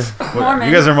is a feather. What- Mormon.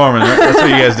 You guys are Mormon, right? That's what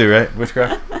you guys do, right?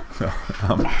 Witchcraft? No.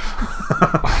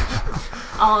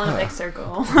 All in a big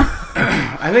circle.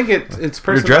 I think it's You're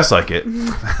personal. dressed like it.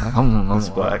 That's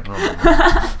black.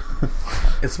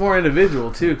 It's more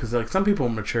individual too, because like some people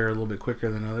mature a little bit quicker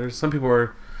than others. Some people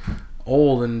are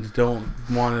old and don't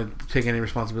want to take any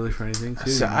responsibility for anything too.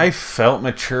 So I felt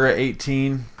mature at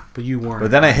 18, but you weren't.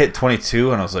 but then I hit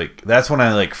 22 and I was like, that's when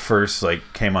I like first like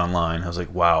came online. I was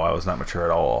like, wow, I was not mature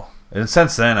at all. And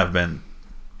since then I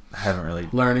haven't really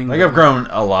learning. like I've grown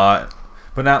a lot.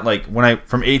 but not like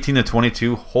from 18 to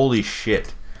 22. Holy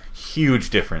shit, huge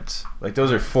difference. Like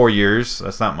those are 4 years.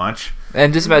 That's not much.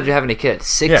 And just imagine having a kid at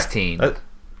 16. Yeah,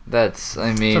 That's, I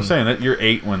that's mean, what I'm saying. That you're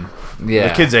 8 when yeah.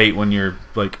 the kid's 8 when you're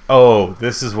like, oh,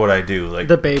 this is what I do. Like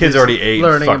The baby's kid's already 8,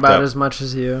 learning fucked about up. as much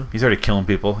as you. He's already killing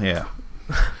people. Yeah.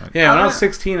 Yeah, when I was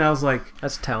 16, I was like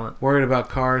That's talent. worried about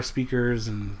car speakers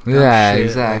and Yeah, shit.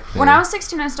 exactly. When I was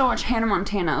 16, I still watched Hannah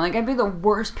Montana. Like, I'd be the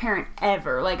worst parent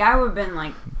ever. Like, I would have been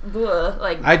like, ugh,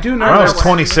 like. I do know When I was that-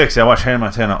 26, I watched Hannah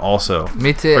Montana also.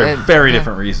 Me too. For a and- very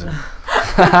different reason.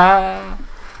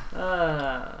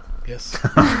 Yes,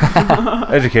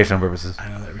 Educational purposes. I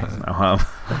know that reason. Um,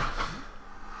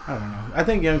 I don't know. I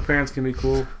think young parents can be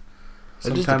cool.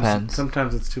 It just depends.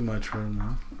 Sometimes it's too much for them,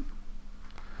 though.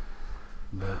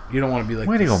 But you don't want to be like.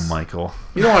 way to go, this- Michael.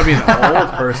 You don't want to be an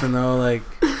old person though. Like,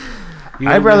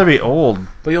 I'd rather be old.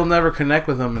 But you'll never connect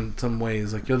with them in some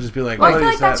ways. Like you'll just be like, Well, I "What feel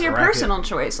is like that's that your racket?" personal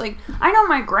choice. Like, I know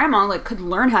my grandma like could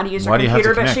learn how to use her Why do you have to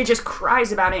computer, but she connect? just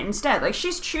cries about it instead. Like,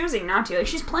 she's choosing not to. Like,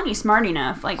 she's plenty smart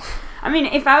enough. Like, I mean,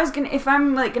 if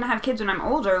I'm like gonna have kids when I'm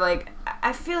older, like,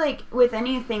 I feel like with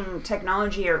anything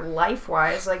technology or life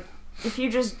wise, like, if you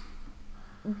just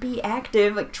be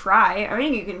active, like try. I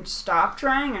mean, you can stop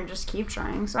trying or just keep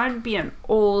trying. So I'd be an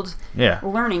old Yeah.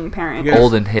 learning parent. You guys-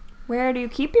 Old and hip. Where do you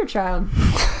keep your child?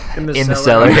 In the In the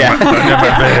cellar, yeah.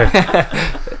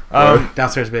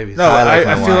 Downstairs babies. No, I like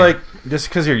I my feel wine. like just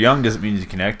because you're young doesn't mean you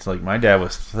connect. Like my dad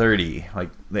was 30, like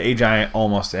the age I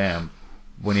almost am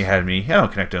when he had me. I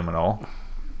don't connect to him at all.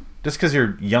 Just because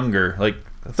you're younger, like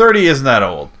 30 isn't that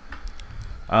old.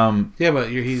 Yeah, but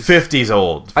he's 50's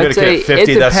old. If you I'd had a kid at say it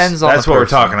 50, depends on that's the what we're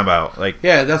person. talking about. Like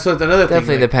yeah. That's what another thing.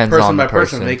 Definitely like, depends person on by the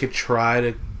person. person. They could try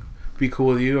to be cool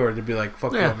with you, or to be like,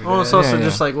 "Fuck Yeah. off." Well, it's your dad. also Yeah,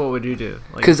 just yeah. like, what would you do?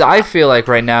 Like, Because I feel like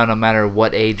right now, no matter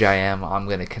what age I am, I'm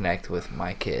gonna connect with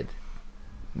my kid.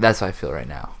 That's how I feel right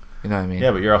now. You know what I mean?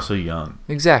 yeah, but you're also young.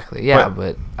 Exactly. Yeah,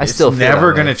 but I it's still feel never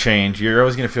that way. gonna change. You're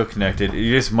always gonna feel connected.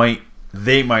 You just might.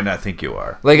 They might not think you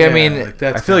are. Like Yeah, I mean, like,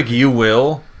 that's I feel like you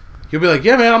will. you'll be like,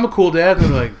 "Yeah, man, I'm a cool dad." And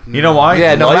they're like, You know why?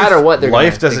 Yeah, no matter what they're gonna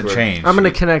life think doesn't we're- change. I'm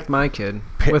gonna connect my kid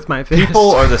with my fist.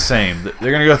 People are the same.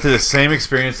 They're gonna go through the same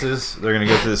experiences. They're gonna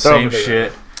go through the Throw same them together.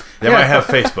 shit. They Yeah. might have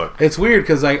Facebook. It's weird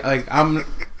because I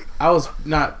was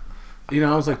not,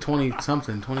 I was like 20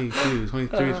 something, 22,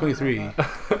 23, 23.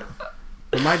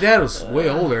 But my dad was way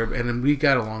older, and then we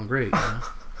got along great. You know?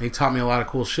 And he taught me a lot of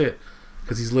cool shit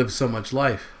because he's lived so much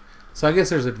life. So I guess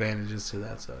there's advantages to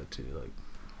that side too. Like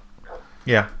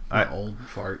Yeah, an old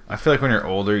fart. I feel like when you're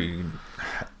older,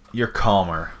 you're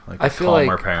calmer. Like I a feel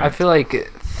calmer like parent.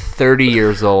 30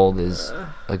 years old is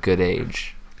a good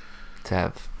age to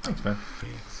have. Thanks,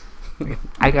 man.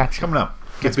 I got you. Coming up.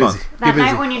 Get Next busy. month. That Get busy.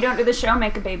 night when you don't do the show,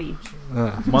 make a baby.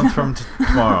 Month from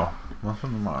tomorrow. Month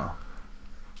from tomorrow.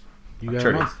 You got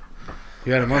Sure. a month.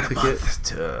 You got a month to get.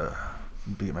 To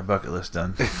get my bucket list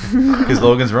done. Because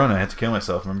Logan's running. I had to kill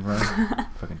myself. Remember, Ryan?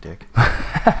 Fucking dick.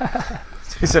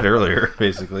 He said earlier,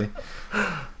 basically.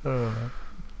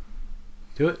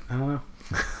 Do it. I don't know.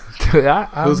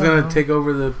 I Who's don't gonna know. take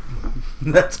over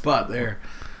that spot there?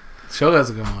 Show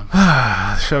doesn't go on.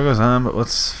 The show goes on, but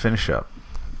let's finish up.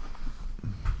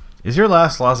 Is your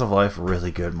last Laws of Life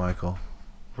really good, Michael?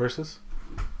 Versus.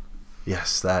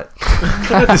 Yes, that.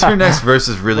 Is your next verse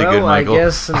is really well, good, Michael? I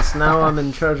guess since now I'm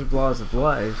in charge of laws of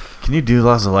life. Can you do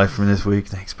Laws of Life for me this week?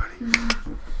 Thanks, buddy. Here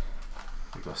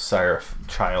you go, sire,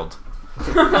 child.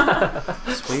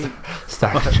 Sweet.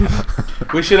 Start.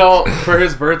 We should all, for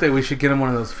his birthday, we should get him one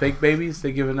of those fake babies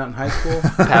they give it out in high school.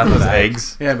 Those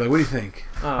eggs. Yeah, but what do you think?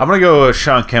 I'm gonna go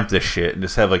Sean Kemp this shit and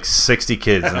just have like 60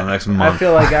 kids in the next month. I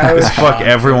feel like I would. Just fuck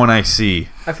everyone I see.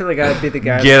 I feel like I'd be the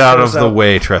guy. Get that out of shows the up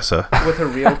way, Tressa. with a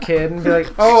real kid and be like,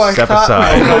 "Oh, I Step thought."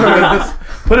 aside.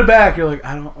 Put it back. You're like,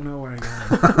 I don't know where I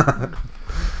got it.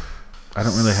 I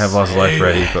don't really have Laws of Life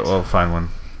ready, but we'll find one.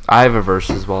 I have a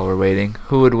versus while we're waiting.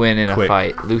 Who would win in a Quick.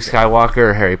 fight, Luke Skywalker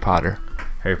or Harry Potter?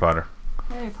 Harry Potter.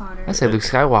 Harry Potter. I say Luke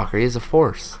Skywalker. He has a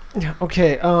force.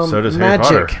 Okay. So does Harry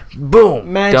magic. Potter.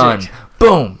 Boom. Magic. Done.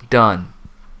 Boom. Done.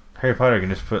 Harry Potter can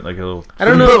just put like a little. I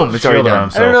don't know. Boom. It's already shield around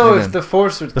done. I don't know Even. if the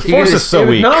Force would. The he Force would- is so it would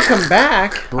weak. knock him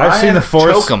back I've seen the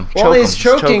Force. Choke him. while he's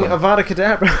Choke choking him. Avada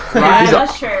Kedavra. Yeah, He's a-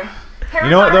 that's true. Harry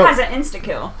You know what, Potter though? has an insta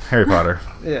kill. Harry Potter.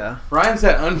 Yeah. Ryan's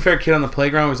that unfair kid on the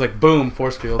playground who's like, boom,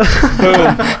 force field.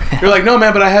 Boom. You're like, no,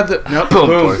 man, but I have the. Nope. Boom,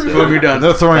 Boom. force Boom, field. you're done.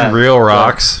 They're throwing real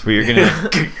rocks, but you're gonna.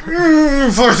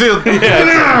 Force field.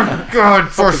 God,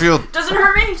 force field. Doesn't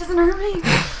hurt me. Doesn't hurt me.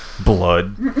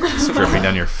 Blood dripping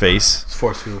down your face. It's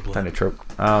force field blood. Kind of trope.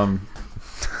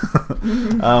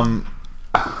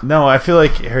 No, I feel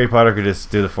like Harry Potter could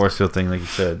just do the force field thing, like you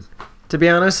said. To be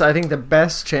honest, I think the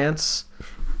best chance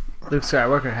Luke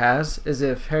Skywalker has is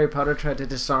if Harry Potter tried to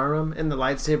disarm him and the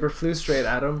lightsaber flew straight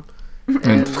at him.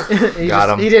 And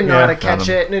he didn't know how to catch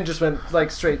it, and it just went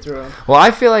like straight through him. Well,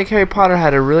 I feel like Harry Potter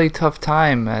had a really tough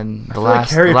time, and the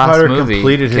last Harry last Potter movie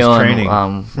completed his killing, training.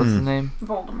 what's his name?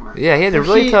 Voldemort. Yeah, he had a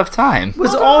really tough time.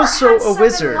 Was Voldemort also had a 7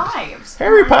 wizard. lives.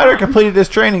 Harry Potter completed his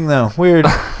training though. Weird.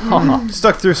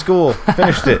 Stuck through school.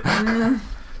 Finished it.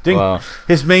 Didn't, Wow.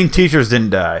 His main teachers didn't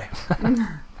die.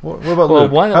 What about Well,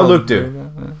 Luke? one of How'd them- Luke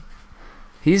do?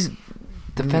 He's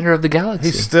Defender of the Galaxy.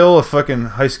 He's still a fucking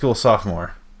high school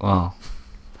sophomore. Wow.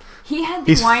 He had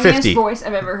the He's whiniest 50. voice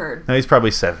I've ever heard. No, he's probably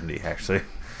 70 actually.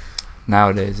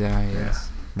 Nowadays, yeah, he is.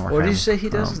 Mark What did you Hamill. say he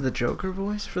does? Oh. Is the Joker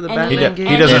voice for the Any- Batman He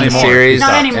game? doesn't In the anymore. series,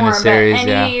 Not in anymore, the series, but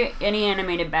yeah. any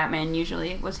animated Batman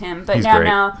usually was him. But He's now, great.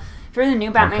 now for the new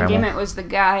Batman game, Hamill. it was the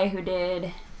guy who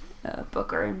did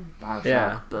Booker and Bioshock.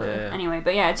 Yeah, But yeah, yeah. Anyway,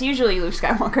 but yeah, it's usually Luke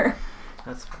Skywalker,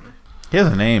 That's funny. He has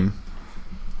a name.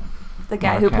 the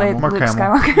guy Mark who played Hamill. Mark Luke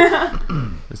Hamill.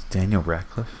 Skywalker. It's Daniel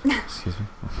Radcliffe. Excuse me.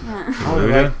 I What are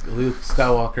we only like Luke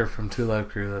Skywalker from Two Live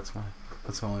Crew. That's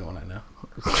the only one I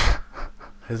know.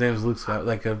 His name is Luke Skywalker,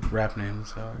 like a rap name.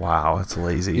 So Wow, that's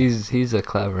lazy. He's a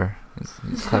clever,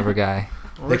 he's a clever guy.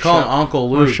 they call him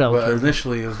Uncle or Luke, Shelter. but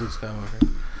initially it was Luke Skywalker.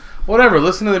 Whatever.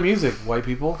 Listen to the music, white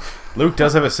people. Luke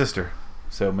does have a sister,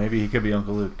 so maybe he could be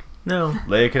Uncle Luke. No,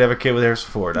 Leia could have a kid with Harrison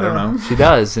Ford. I don't No. know. She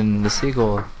does in the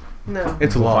sequel. no.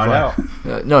 It's We'll a find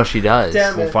out. No, she does.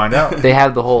 Damn We'll it. find out. They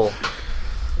have the whole.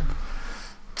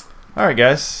 All right,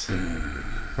 guys.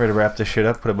 Ready to wrap this shit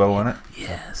up? Put a bow on it.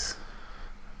 Yes.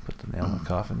 Put the nail in the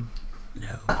coffin.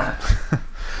 No.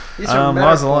 These are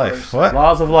Laws of metaphors. life. What?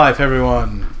 Laws of life,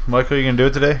 everyone. Michael, you gonna do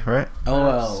it today, right? LOL.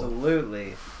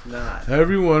 Absolutely not.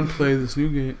 Everyone play this new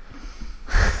game.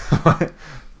 What?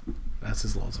 That's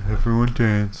his laws of life. Everyone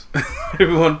dance.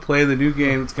 Everyone play the new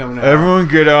game that's coming out. Everyone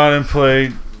get on and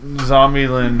play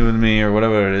Zombieland with me or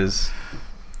whatever it is.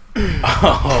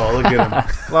 Oh, look at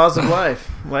him. Laws of life.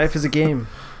 Life is a game.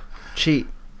 Cheat.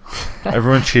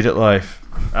 Everyone cheat at life.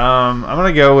 I'm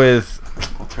gonna go with.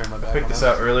 I'll turn my back Picked on this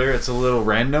that. out earlier. It's a little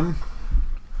random.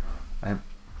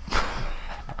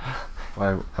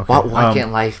 Why? Okay. Why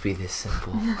can't life be this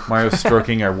simple? Mario's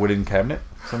stroking our wooden cabinet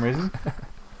for some reason?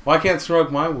 Well, I can't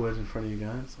stroke my wood in front of you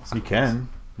guys. You can.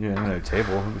 Yeah, a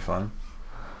table. It'll be fun.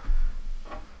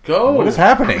 Go. What is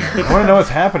happening? I want to know what's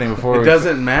happening before. It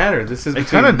doesn't matter. This is It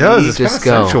between kind of does. me It's kind of Just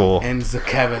go. sensual. and the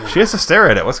cabinet. She has to stare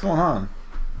at it. What's going on?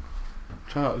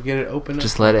 Trying to get it open.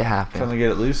 Just let it Trying happen. to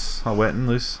get it loose. All wet and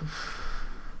loose.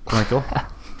 Michael.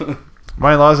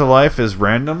 My laws of life is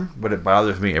random, but it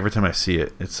bothers me every time I see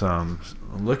it. It's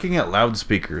looking at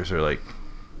loudspeakers or like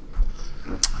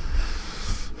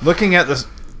looking at this.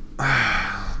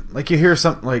 Like you hear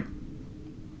something like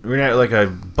we're at like a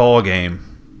ball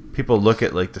game. People look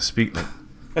at like the speak.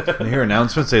 When you hear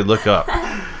announcements, they look up.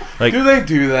 Like Do they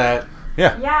do that?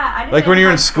 yeah. Yeah, I did Like it when you're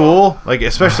in high school, like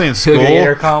especially in Look school, at the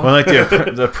intercom. when like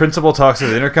the principal talks to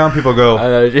the intercom, people go. I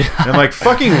know, And I'm like,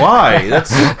 fucking why?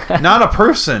 That's not a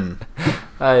person.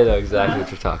 I know exactly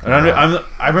what you're talking And about.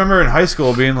 I remember in high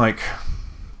school being like,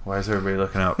 why is everybody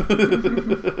looking up?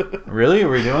 Really? Are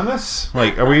we doing this?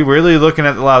 Like, are we really looking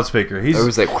at the loudspeaker? It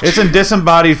was like, it's a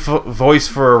disembodied voice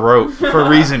for a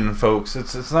reason, folks.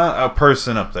 It's not a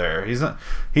person up there. He's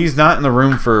not in the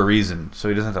room for a reason, so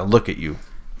he doesn't have to look at you.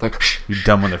 like, You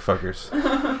dumb motherfuckers.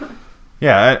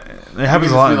 Yeah, it You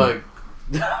happens can a lot.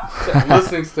 just be like,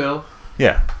 listening still.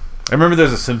 Yeah. I remember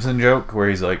there's a Simpson joke where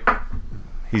he's like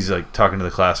talking to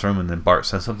the classroom and then Bart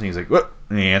says something. He's like, what?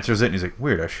 And he answers it and he's like,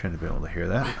 weird, I shouldn't be able to hear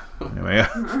that. Anyway,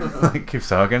 like, keeps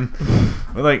talking.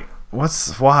 But like,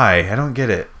 why? I don't get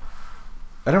it.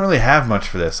 I don't really have much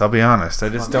for this, I'll be honest. I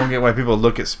just don't get why people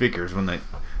look at speakers when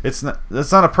that's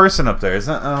not a person up there. It's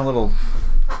not on a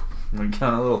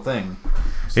little thing.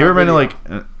 You ever been to like,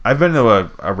 I've been to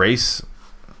a race,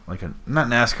 like not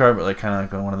NASCAR, but like kind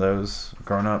of like one of those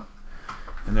growing up.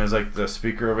 And there's like the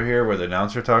speaker over here where the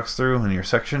announcer talks through in your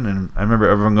section, and I remember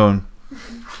everyone going.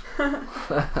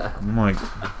 I'm like,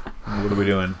 what are we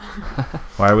doing?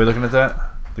 Why are we looking at that?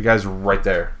 The guy's right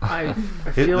there. I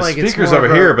The feel like it's speaker's more over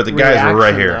of a here, but the guy's right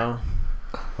reaction, here. though.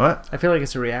 What? I feel like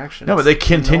it's a reaction. No, but they It's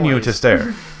continue noise. to stare.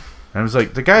 And I was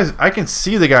like, I can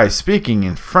see the guy speaking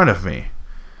in front of me.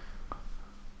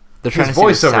 they're trying His to see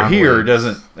voice the over sound here waves.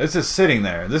 doesn't. It's just sitting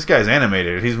there. This guy's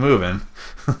animated. He's moving.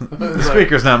 The Like-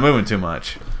 speaker's not moving too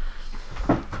much.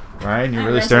 Ryan, you're Yeah,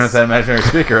 really that's staring at just- that imaginary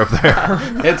speaker up there.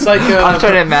 It's like I'm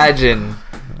trying to imagine.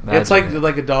 it's like it.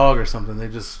 like a dog or something. They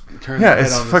just turn Yeah, their head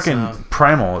it's on the fucking sound.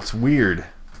 primal. It's weird.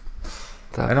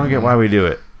 I don't get why we do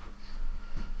it.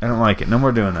 I don't like it. No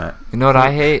more doing that. You know what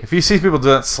I hate? If you see people do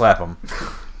that, slap them.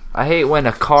 I hate when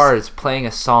a car is playing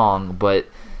a song, but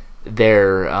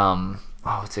their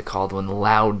what's it called when the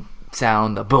loud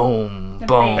sound, the boom, The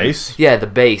boom, bass? yeah, the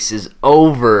bass is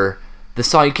over the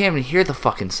song. You can't even hear the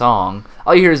fucking song.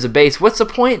 All you hear is the bass. What's the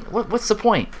point? What's the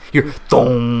point? You're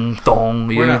thong thong.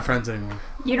 We're not friends anymore.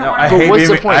 You don't No, want I to. hate what's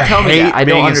the being, point? I Tell me hate that. I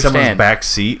don't being in someone's understand. back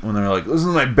seat when they're like, listen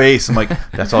to my bass. I'm like,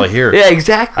 that's all I hear. Yeah,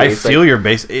 exactly. I It's feel like, your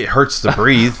bass. It hurts to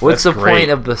breathe. what's That's the great. point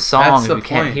of the song That's if the you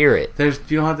can't point. hear it?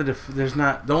 You don't have to. There's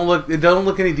not. Don't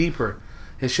look any deeper.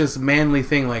 It's just a manly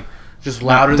thing, like just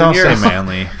louder Don't than yours. say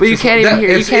manly. But you can't even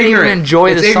hear. You It's can't even ignorant.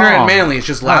 enjoy it's the ignorant song. and manly. It's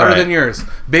just louder Alright. than yours,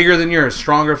 bigger than yours,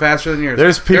 stronger, faster than yours.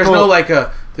 There's people- no like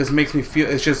a. This makes me feel.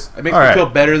 It makes me Alright. feel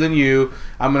better than you.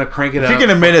 I'm gonna crank it If up. you can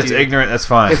admit Fuck it's you. ignorant, that's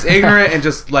fine. It's ignorant and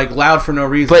just like loud for no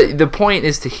reason. But the point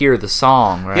is to hear the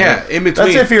song, right? yeah, in between.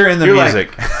 That's if you're in the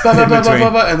music. Like, ba, ba, In ba, ba, between.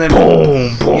 ba, ba, and then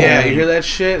Boom, boom. yeah, you hear that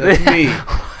shit? That's me.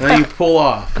 And then you pull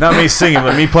off. Not me singing,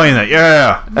 but me playing that.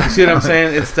 Yeah. You see what I'm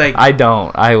saying? It's like I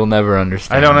don't. I will never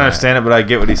understand. I don't that. understand it, but I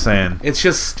get what he's saying. it's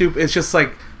just stupid. It's just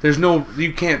like there's no.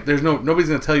 You can't. There's no. Nobody's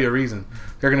gonna tell you a reason.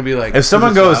 They're gonna be like, If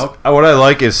someone "Is goes, this loud?" what I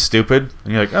like is stupid,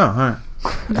 and you're like, oh, all right.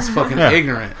 That's fucking Yeah.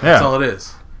 ignorant. That's Yeah. all it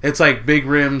is. It's like big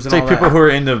rims and It's like all people that. who are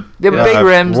into The big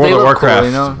rims, World they of look Warcraft. cool,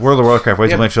 you know? World of Warcraft. Wait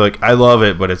till Yeah. much you're like, I love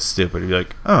it, but it's stupid. You're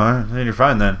like, oh, all right, then you're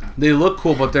fine then. They look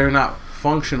cool, but they're not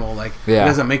functional. Like Yeah. it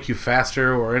doesn't make you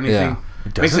faster or anything.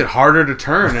 It Makes doesn't? it harder to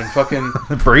turn and fucking.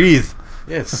 Breathe.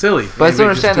 Yeah, it's silly. But I Maybe still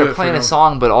just understand do they're it for playing no- a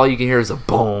song, but all you can hear is a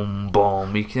boom,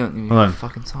 boom. You can't even hear Hold the on.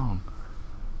 fucking song.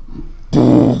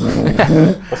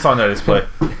 What song did I just play?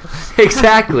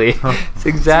 Exactly. It's It's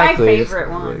exactly. my favorite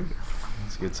one.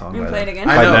 It's a good song. You by play it them. again.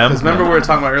 I By know. them? Because remember we were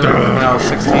talking about earlier when I was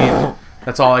 16.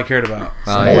 That's all I cared about.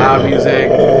 Some yeah. loud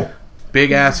music,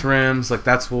 big ass rims. Like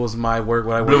that's what was my work.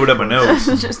 What I Blew it up my This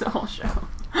nose. is just the whole show.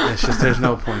 It's just there's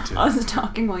no point to I it. was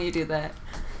talking while you do that.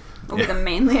 It'll be the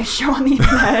mainliest show on the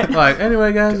internet. Like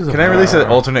anyway, guys. Can I release an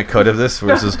alternate cut of this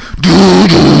where it's just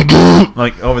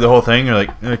like over the whole thing? You're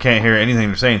like, I can't hear anything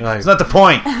they're saying. Like- It's not the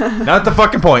point. Not the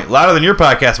fucking point. Louder than your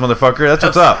podcast, motherfucker. That's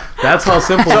what's up. That's how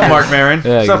simple. What's it up, is. Mark Maron?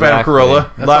 Yeah, What's up, Adam exactly.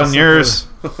 Carolla? That's Loud how than simple yours.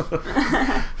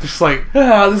 Just like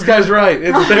this guy's right.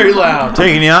 It's very loud.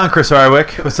 Taking you on, Chris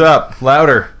Hardwick. What's up?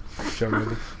 Louder. Joe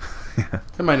Rogan.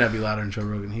 It might not be louder than Joe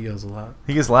Rogan. He yells a lot.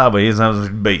 He gets loud, but he doesn't have his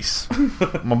bass.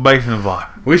 My bass and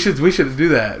vibe. We should do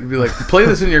that. Be like, play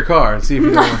this in your car and see if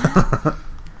you know.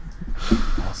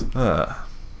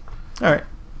 All right.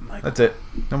 That's it.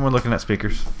 No more looking at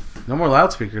speakers. No more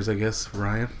loudspeakers, I guess,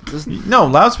 Ryan. No,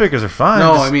 loudspeakers are fine.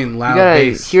 No, Just- I mean You loud gotta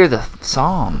bass. hear the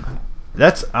song.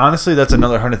 that's honestly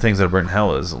another 100 things that burn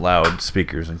hell is loud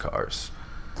speakers in cars.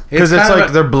 Because it's kind of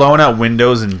like they're blowing out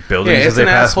windows and buildings as it's they an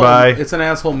pass asshole. by. It's an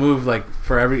asshole move. Like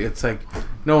for every, it's like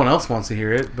no one else wants to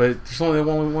hear it, but there's only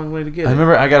one way to get it. I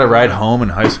remember I got a ride home in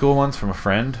high school once from a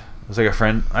friend. It was like a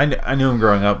friend. I knew him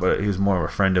growing up, but he was more of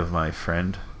a friend of my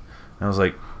friend. And I was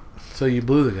like, So you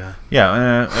blew the guy.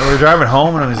 yeah. And we were driving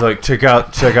home, and he's like, check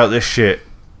out this shit.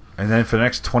 And then for the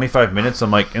next 25 minutes, I'm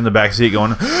like in the back seat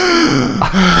going.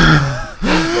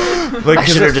 Like, I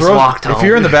 'cause should've it just throws- walked If home.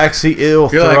 you're in the back seat, it'll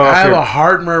You're throw like, off I have your, a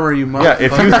heart murmur, you yeah.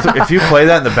 motherfucker. If you play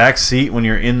that in the back seat when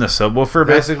you're in the subwoofer,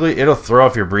 basically, it'll throw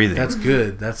off your breathing. That's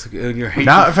good. That's good. Your hair.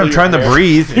 Not if I'm trying to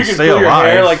breathe You and can stay feel your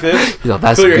hair alive. like this. Yo,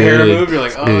 that's feel your hair good. move. You're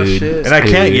like, oh Good. shit. And I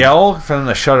can't Dude. yell for them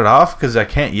to shut it off because I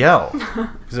can't yell.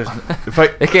 'Cause there's, if I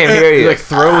They can't hear you. it like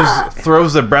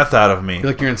throws the breath out of me. You're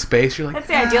like you're in space. You're like, That's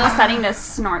the ideal setting to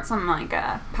snort some like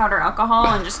powder alcohol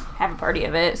and just have a party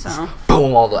of it. So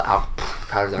Boom, all the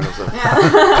powders out.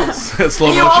 yeah.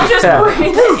 slow You all motion. just Yeah.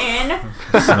 breathe it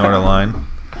in. Snort a line.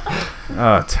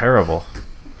 Oh, terrible.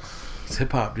 It's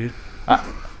hip hop, dude.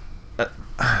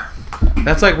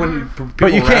 That's like when people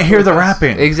But you rap can't hear really the fast.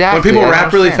 rapping. Exactly. When people I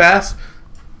rap really understand. fast,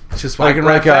 it's just Like, I can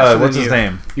rap like faster what's than his you.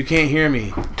 name? You can't hear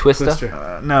me.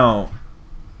 Twista. No.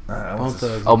 Bone What's his-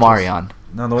 Thugs. Omarion.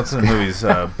 no, what's in the movies?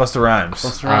 Busta Rhymes.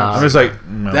 Busta Rhymes. I'm just like,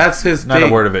 no, That's his not thing.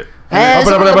 a word of it. 25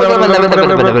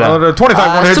 25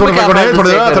 going here,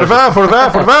 25, 35,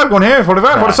 45, 45 going here,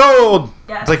 45 for the sold.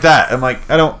 Yes. It's like that. I'm like,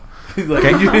 I don't. He's like,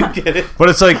 you didn't get it. But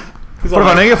it's like, He's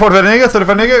 45 like, nigga, 45 nigga,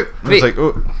 35 nigga. And it's like,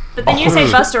 ooh, But then you say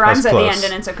Busta Rhymes That's at the close. end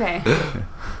and it's okay.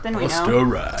 Then we know.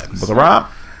 Busta Rhymes. with a rhyme.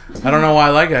 I don't know why I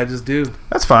like it. I just do.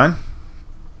 That's fine.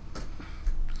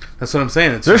 That's what I'm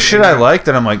saying. It's There's just- shit I like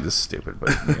that I'm like, this is stupid, but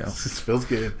you know. It just feels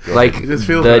good. Like It just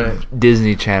feels the right.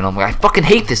 Disney Channel. I'm like, I fucking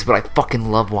hate this, but I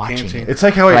fucking love watching change it. It's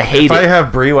like how I hate if I it.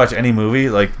 have Brie watch any movie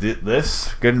like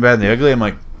this, Good and Bad and the Ugly, I'm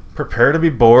like, prepare to be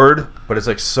bored, but it's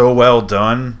like so well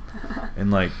done, and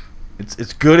like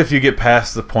it's good if you get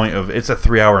past the point of it's a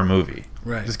 3-hour movie.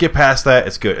 Right. Just get past that,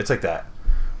 it's good. It's like that.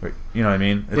 You know what I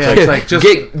mean? It's Yeah, like, it's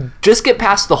like just get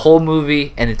past the whole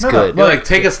movie and it's good. You're like,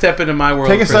 take a step into my world.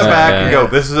 take a for step that. back Yeah. and go,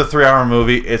 this is a 3-hour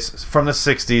movie. It's from the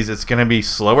 60s. It's going to be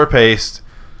slower paced.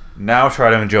 Now try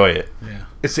to enjoy it. Yeah.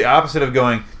 It's the opposite of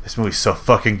going, this movie's so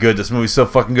fucking good. This movie's so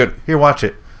fucking good. Here, watch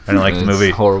it. I don't like the It's movie.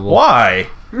 horrible. Why?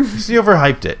 You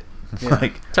overhyped it. Yeah.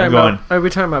 Like, Talking I'm going, are we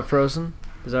talking about Frozen?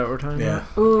 Is that what we're talking Yeah.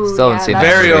 about? Ooh, Still haven't seen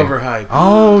that's- that. Very Yeah. overhyped.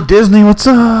 oh, Disney, what's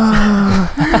up?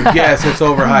 Yes, it's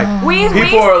overhyped.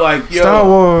 People we are like, yo. Star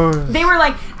Wars. they were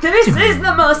like, this is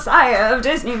the Messiah of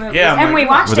Disney movies. Yeah, I'm and like, we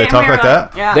watched Would it they and talk we were like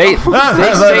that? Yeah. They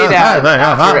say that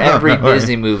after every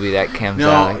Disney movie that comes No,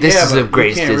 out. Like, this yeah, is the but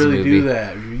greatest you can't Disney really movie. do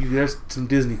that. There's some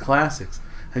Disney classics,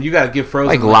 and you got to give Frozen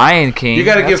Like Lion King. You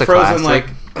got to that's give a Frozen classic.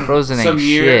 Frozen ain't some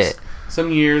years, shit.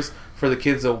 some years for the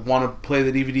kids that want to play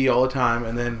the DVD all the time,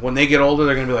 and then when they get older,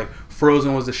 they're gonna be like,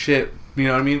 Frozen was the shit. You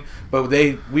know what I mean? But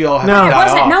we all have No. to It die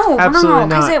wasn't, off. Absolutely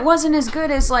because not. it wasn't as good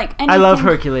as like anything. I love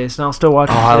Hercules, and I'll still watch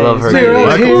it. Oh, I today. love It's Hercules.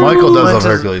 like, Michael does Ooh, love that's-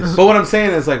 Hercules. But what I'm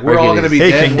saying is, like, we're all gonna be He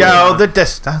dead can one go day. the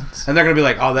distance. And they're gonna be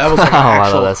like, "Oh, that was like an Oh, I love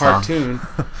actual that song. cartoon."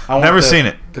 I want Never the- seen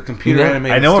it. The computer Yeah.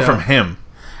 animated. I know it stuff. from him.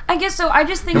 I guess so. I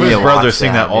just think Him and Yeah, his watch brothers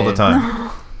sing that, that all the dude. time.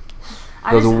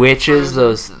 I Those just- witches,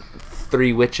 those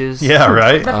 3 witches. Yeah,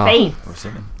 right? the Oh. faith. We're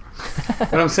singing.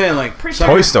 But I'm saying, like, Pretty some,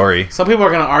 sure. Toy Story. some people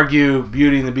are gonna argue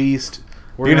Beauty and the Beast.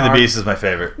 Beauty and the Beast is my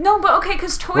favorite. No, but okay,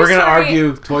 because Toy We're gonna Story.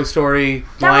 argue Toy Story,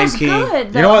 that Lion was King.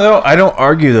 good. You know what, though? I don't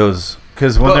argue those.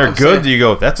 Because when But they're I'm good, saying- you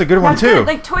go, that's a good one, That's too. good.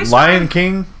 Like Toy Story- Lion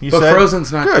King, you But said.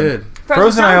 Frozen's not good.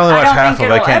 Frozen, I only watched half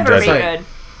of. I can't judge it. it. Good.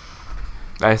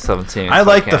 I still haven't seen it. I so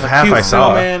like the can't. half Cute I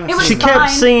saw. snowman. It was She kept fine.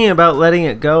 singing about letting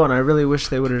it go, and I really wish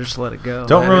they would have just let it go.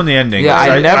 Don't ruin the ending. Yeah,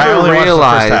 I never only watched the first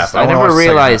half. realized. I wanna watch never the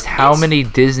second realized half. how many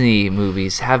Disney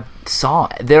movies have song.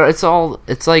 There, it's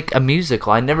like a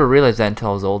musical. I never realized that until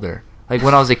I was older. Like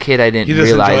when I was a kid, I didn't You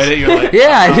just realize. enjoyed it. You're like,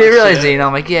 Yeah, I oh, didn't realize shit. it. You know,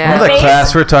 I'm like, Remember yeah. that bass-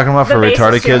 class we were talking about for the bass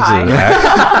retarded is too kids? high.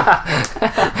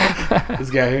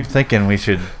 This guy here. Thinking we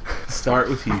should. Start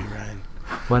with you, Ryan.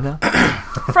 What now?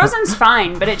 Frozen's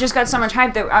fine, but it just got so much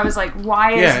hype that I was like,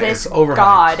 why Yeah, is this it's overhyped.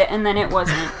 God? And then it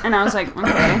wasn't. And I was like,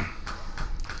 okay.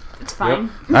 It's fine.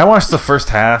 I watched the first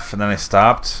half and then I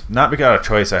stopped. Not because out of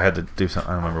choice. I had to do something.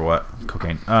 I don't remember what.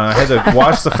 Cocaine. I had to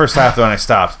watch the first half though, and I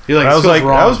stopped. You're like, And I this was feels like, that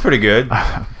wrong. was pretty good.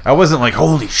 I wasn't like,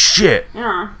 holy shit.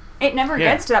 Yeah. It never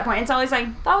Yeah. gets to that point. It's always like,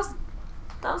 that was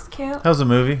cute. That was a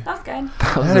movie. That was good.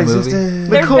 That was the movie. The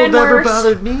There's cold been never worse.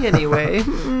 bothered me anyway.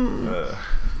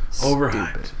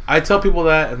 Overhyped. I tell people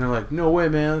that, and they're like, "No way,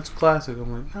 man, it's classic."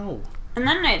 I'm like, "No, And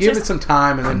then it give it just some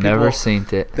time, and then I've never people, seen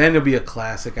it. then it'll be a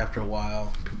classic after a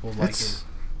while. People like It's- it."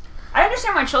 I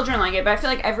understand why children like it, but I feel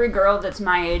like every girl that's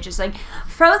my age is like,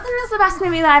 Frozen is the best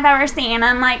movie that I've ever seen.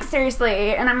 I'm like,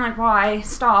 seriously. And I'm like, why?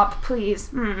 Stop, please.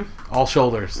 All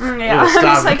shoulders. Yeah. It'll I'm stop.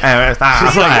 just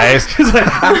like, She's like,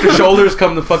 after shoulders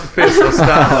come the fucking fist. Let's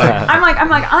stop. Like,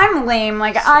 I'm lame.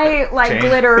 Like, I like Change.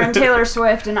 glitter and Taylor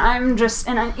Swift, and I'm just,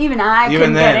 even I Even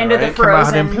couldn't then, get into right? the Come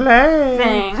out and Frozen play.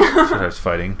 thing. I was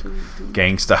fighting,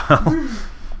 gang style.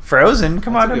 Frozen,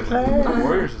 come on and play.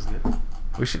 Warriors is good.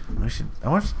 We should. I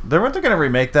want. They weren't they gonna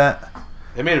remake that?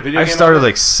 They made a video. I game started out of it?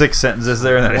 like 6 sentences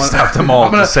there, and then I One- stopped them all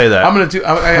I'm gonna to say that.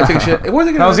 I gotta take a shit. What are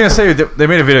they gonna? I was gonna say they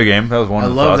made a video game. That was one. I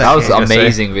of the love thoughts. that That was game. an I was gonna say.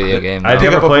 amazing video game. I though.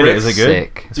 Pick never up a played it. brick. Is it good?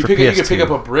 Sick. It's You for can PS2. pick up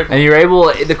a brick. And you're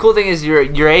able. The cool thing is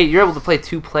you're able to play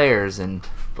 2 players and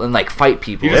like fight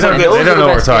people. You They just don't, have they those don't are the know what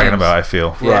we're best talking games. about. I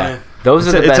feel. Yeah, Ryan. those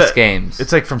are the It's best a- games.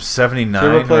 It's like from '79. You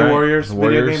ever play right? Warriors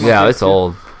video game? Yeah, it's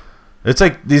old. It's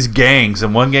like these gangs,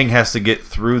 and one gang has to get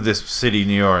through this city,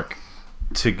 New York,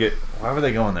 to get. Why were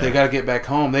they going there? They gotta get back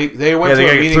home. They went yeah, to they a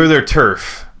gotta get meeting. through their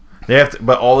turf. They have to,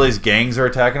 but all these gangs are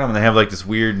attacking them, and they have like this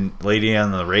weird lady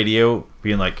on the radio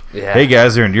being like, Yeah. "Hey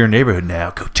guys, they're in your neighborhood now.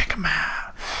 Go check them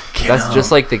out. Kill That's 'em.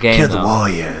 just like the game. Kill the though.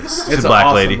 warriors." It's It's a an black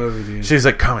awesome lady. movie, dude. She's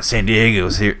like, "Carmen San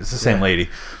Diego's here." It's the same Yeah. lady,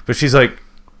 but she's like,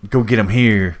 "Go get them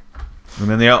here." And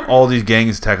then all these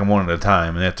gangs attack them one at a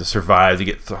time, and they have to survive to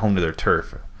get home to their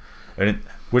turf.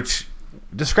 Which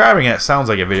describing it sounds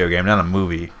like a video game, not a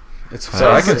movie. It's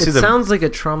So I can It see the. sounds like a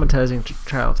traumatizing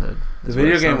childhood. the is what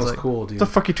video it game sounds was like. cool, dude. What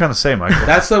the fuck are you trying to say, Michael?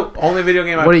 That's the only video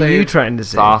game I What played. are you trying to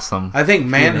say? It's awesome. I think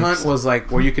Manhunt Phoenix. was like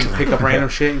where you can pick up random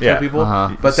shit and Yeah. kill people.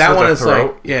 Uh-huh. But that Slit one their is throat.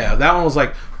 like, yeah, that one was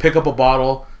like pick up a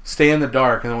bottle, stay in the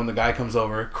dark, and then when the guy comes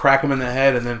over, crack him in the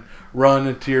head, and then run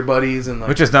into your buddies and like.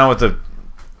 Which is not what the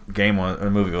game was, or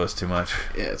the movie was too much.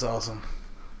 Yeah, it's awesome.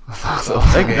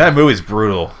 That movie's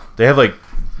brutal. They have like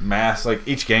masks, like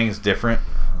each gang is different.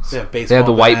 They have baseball. They have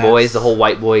the white bats, boys, the whole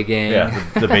white boy gang. Yeah,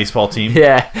 the baseball team.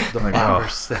 Yeah. the Like,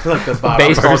 bombers. They like the bombers.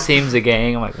 Baseball team's a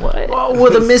gang. I'm like, what? Oh,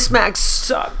 with a mismatched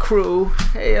suck crew.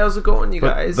 Hey, how's it going, you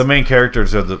But guys? the main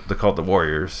characters are they're called the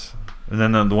Warriors. And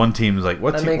then the one team was like,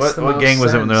 what That team, makes the what most gang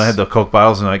was it when they sense. had the Coke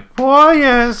bottles and they're like, oh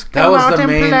yes, That come was out the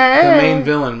and main play.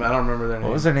 villain. I don't remember their name.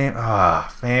 What was their name?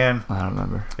 Ah, man. I don't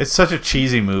remember. It's such a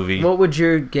cheesy movie. What would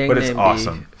your gang But it's name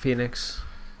awesome. be, Phoenix?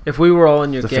 If we were all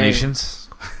in your The gang, Phoenicians?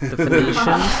 the Phoenicians.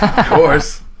 Of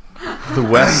course. The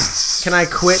West. Can I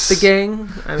quit the gang?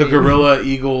 I The mean, Gorilla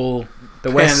Eagle.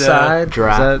 The West Panda Side.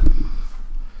 Giraffe. Is that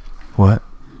What?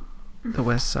 the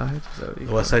West Side? Is that what you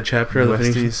The West Side chapter of the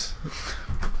Phoenicians. Westies.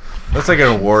 That's like an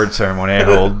award ceremony I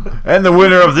hold. And the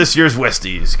winner of this year's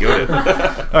Westies. Go ahead.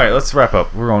 All right, let's wrap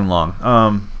up. We're going long.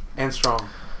 And Strong.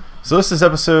 So this is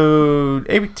episode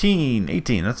 18.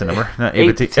 That's the number. Not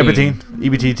 18. 18.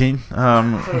 EBT.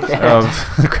 Of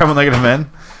Criminal Negative Men.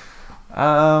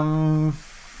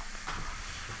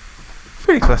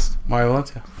 Pretty close. Mario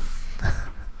Valencia.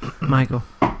 Michael.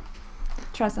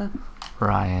 Tressa.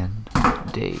 Ryan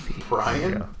Davey.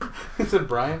 Brian? Is it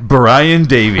Brian? Brian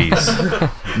Davies.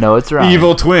 No, it's Ryan.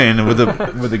 Evil twin with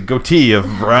a goatee of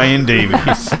Brian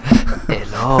Davies.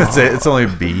 Hello. That's it. It's only a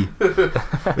B.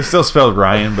 It's still spelled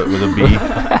Ryan, but with a B.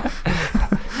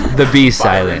 The B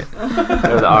silent.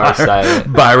 Or the R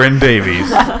silent. Byron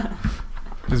Davies.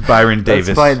 It's Byron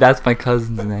Davis. That's my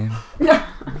cousin's name.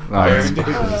 Byron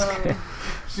Davis.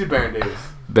 She's Baron Davis.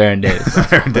 Baron Davis.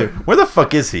 Byron Davis. Where the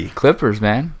fuck is he? Clippers,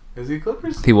 man. Is he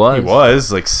Clippers? He was. He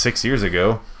was like 6 years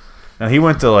ago. Now he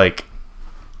went to like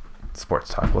sports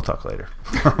talk. We'll talk later.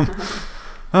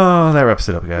 Oh, that wraps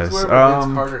it up, guys. That's where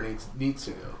Vince Carter needs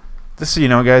to go. Just so you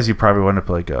know, guys, you probably wind up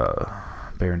like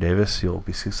Baron Davis. You'll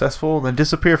be successful, then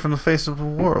disappear from the face of the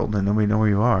world, and nobody know where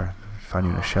you are. Find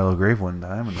you in a shallow grave one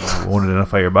time, and won't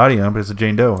identify your body on, but it's a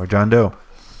Jane Doe or John Doe.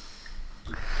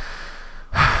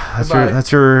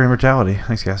 That's your immortality.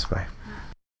 Thanks, guys. Bye.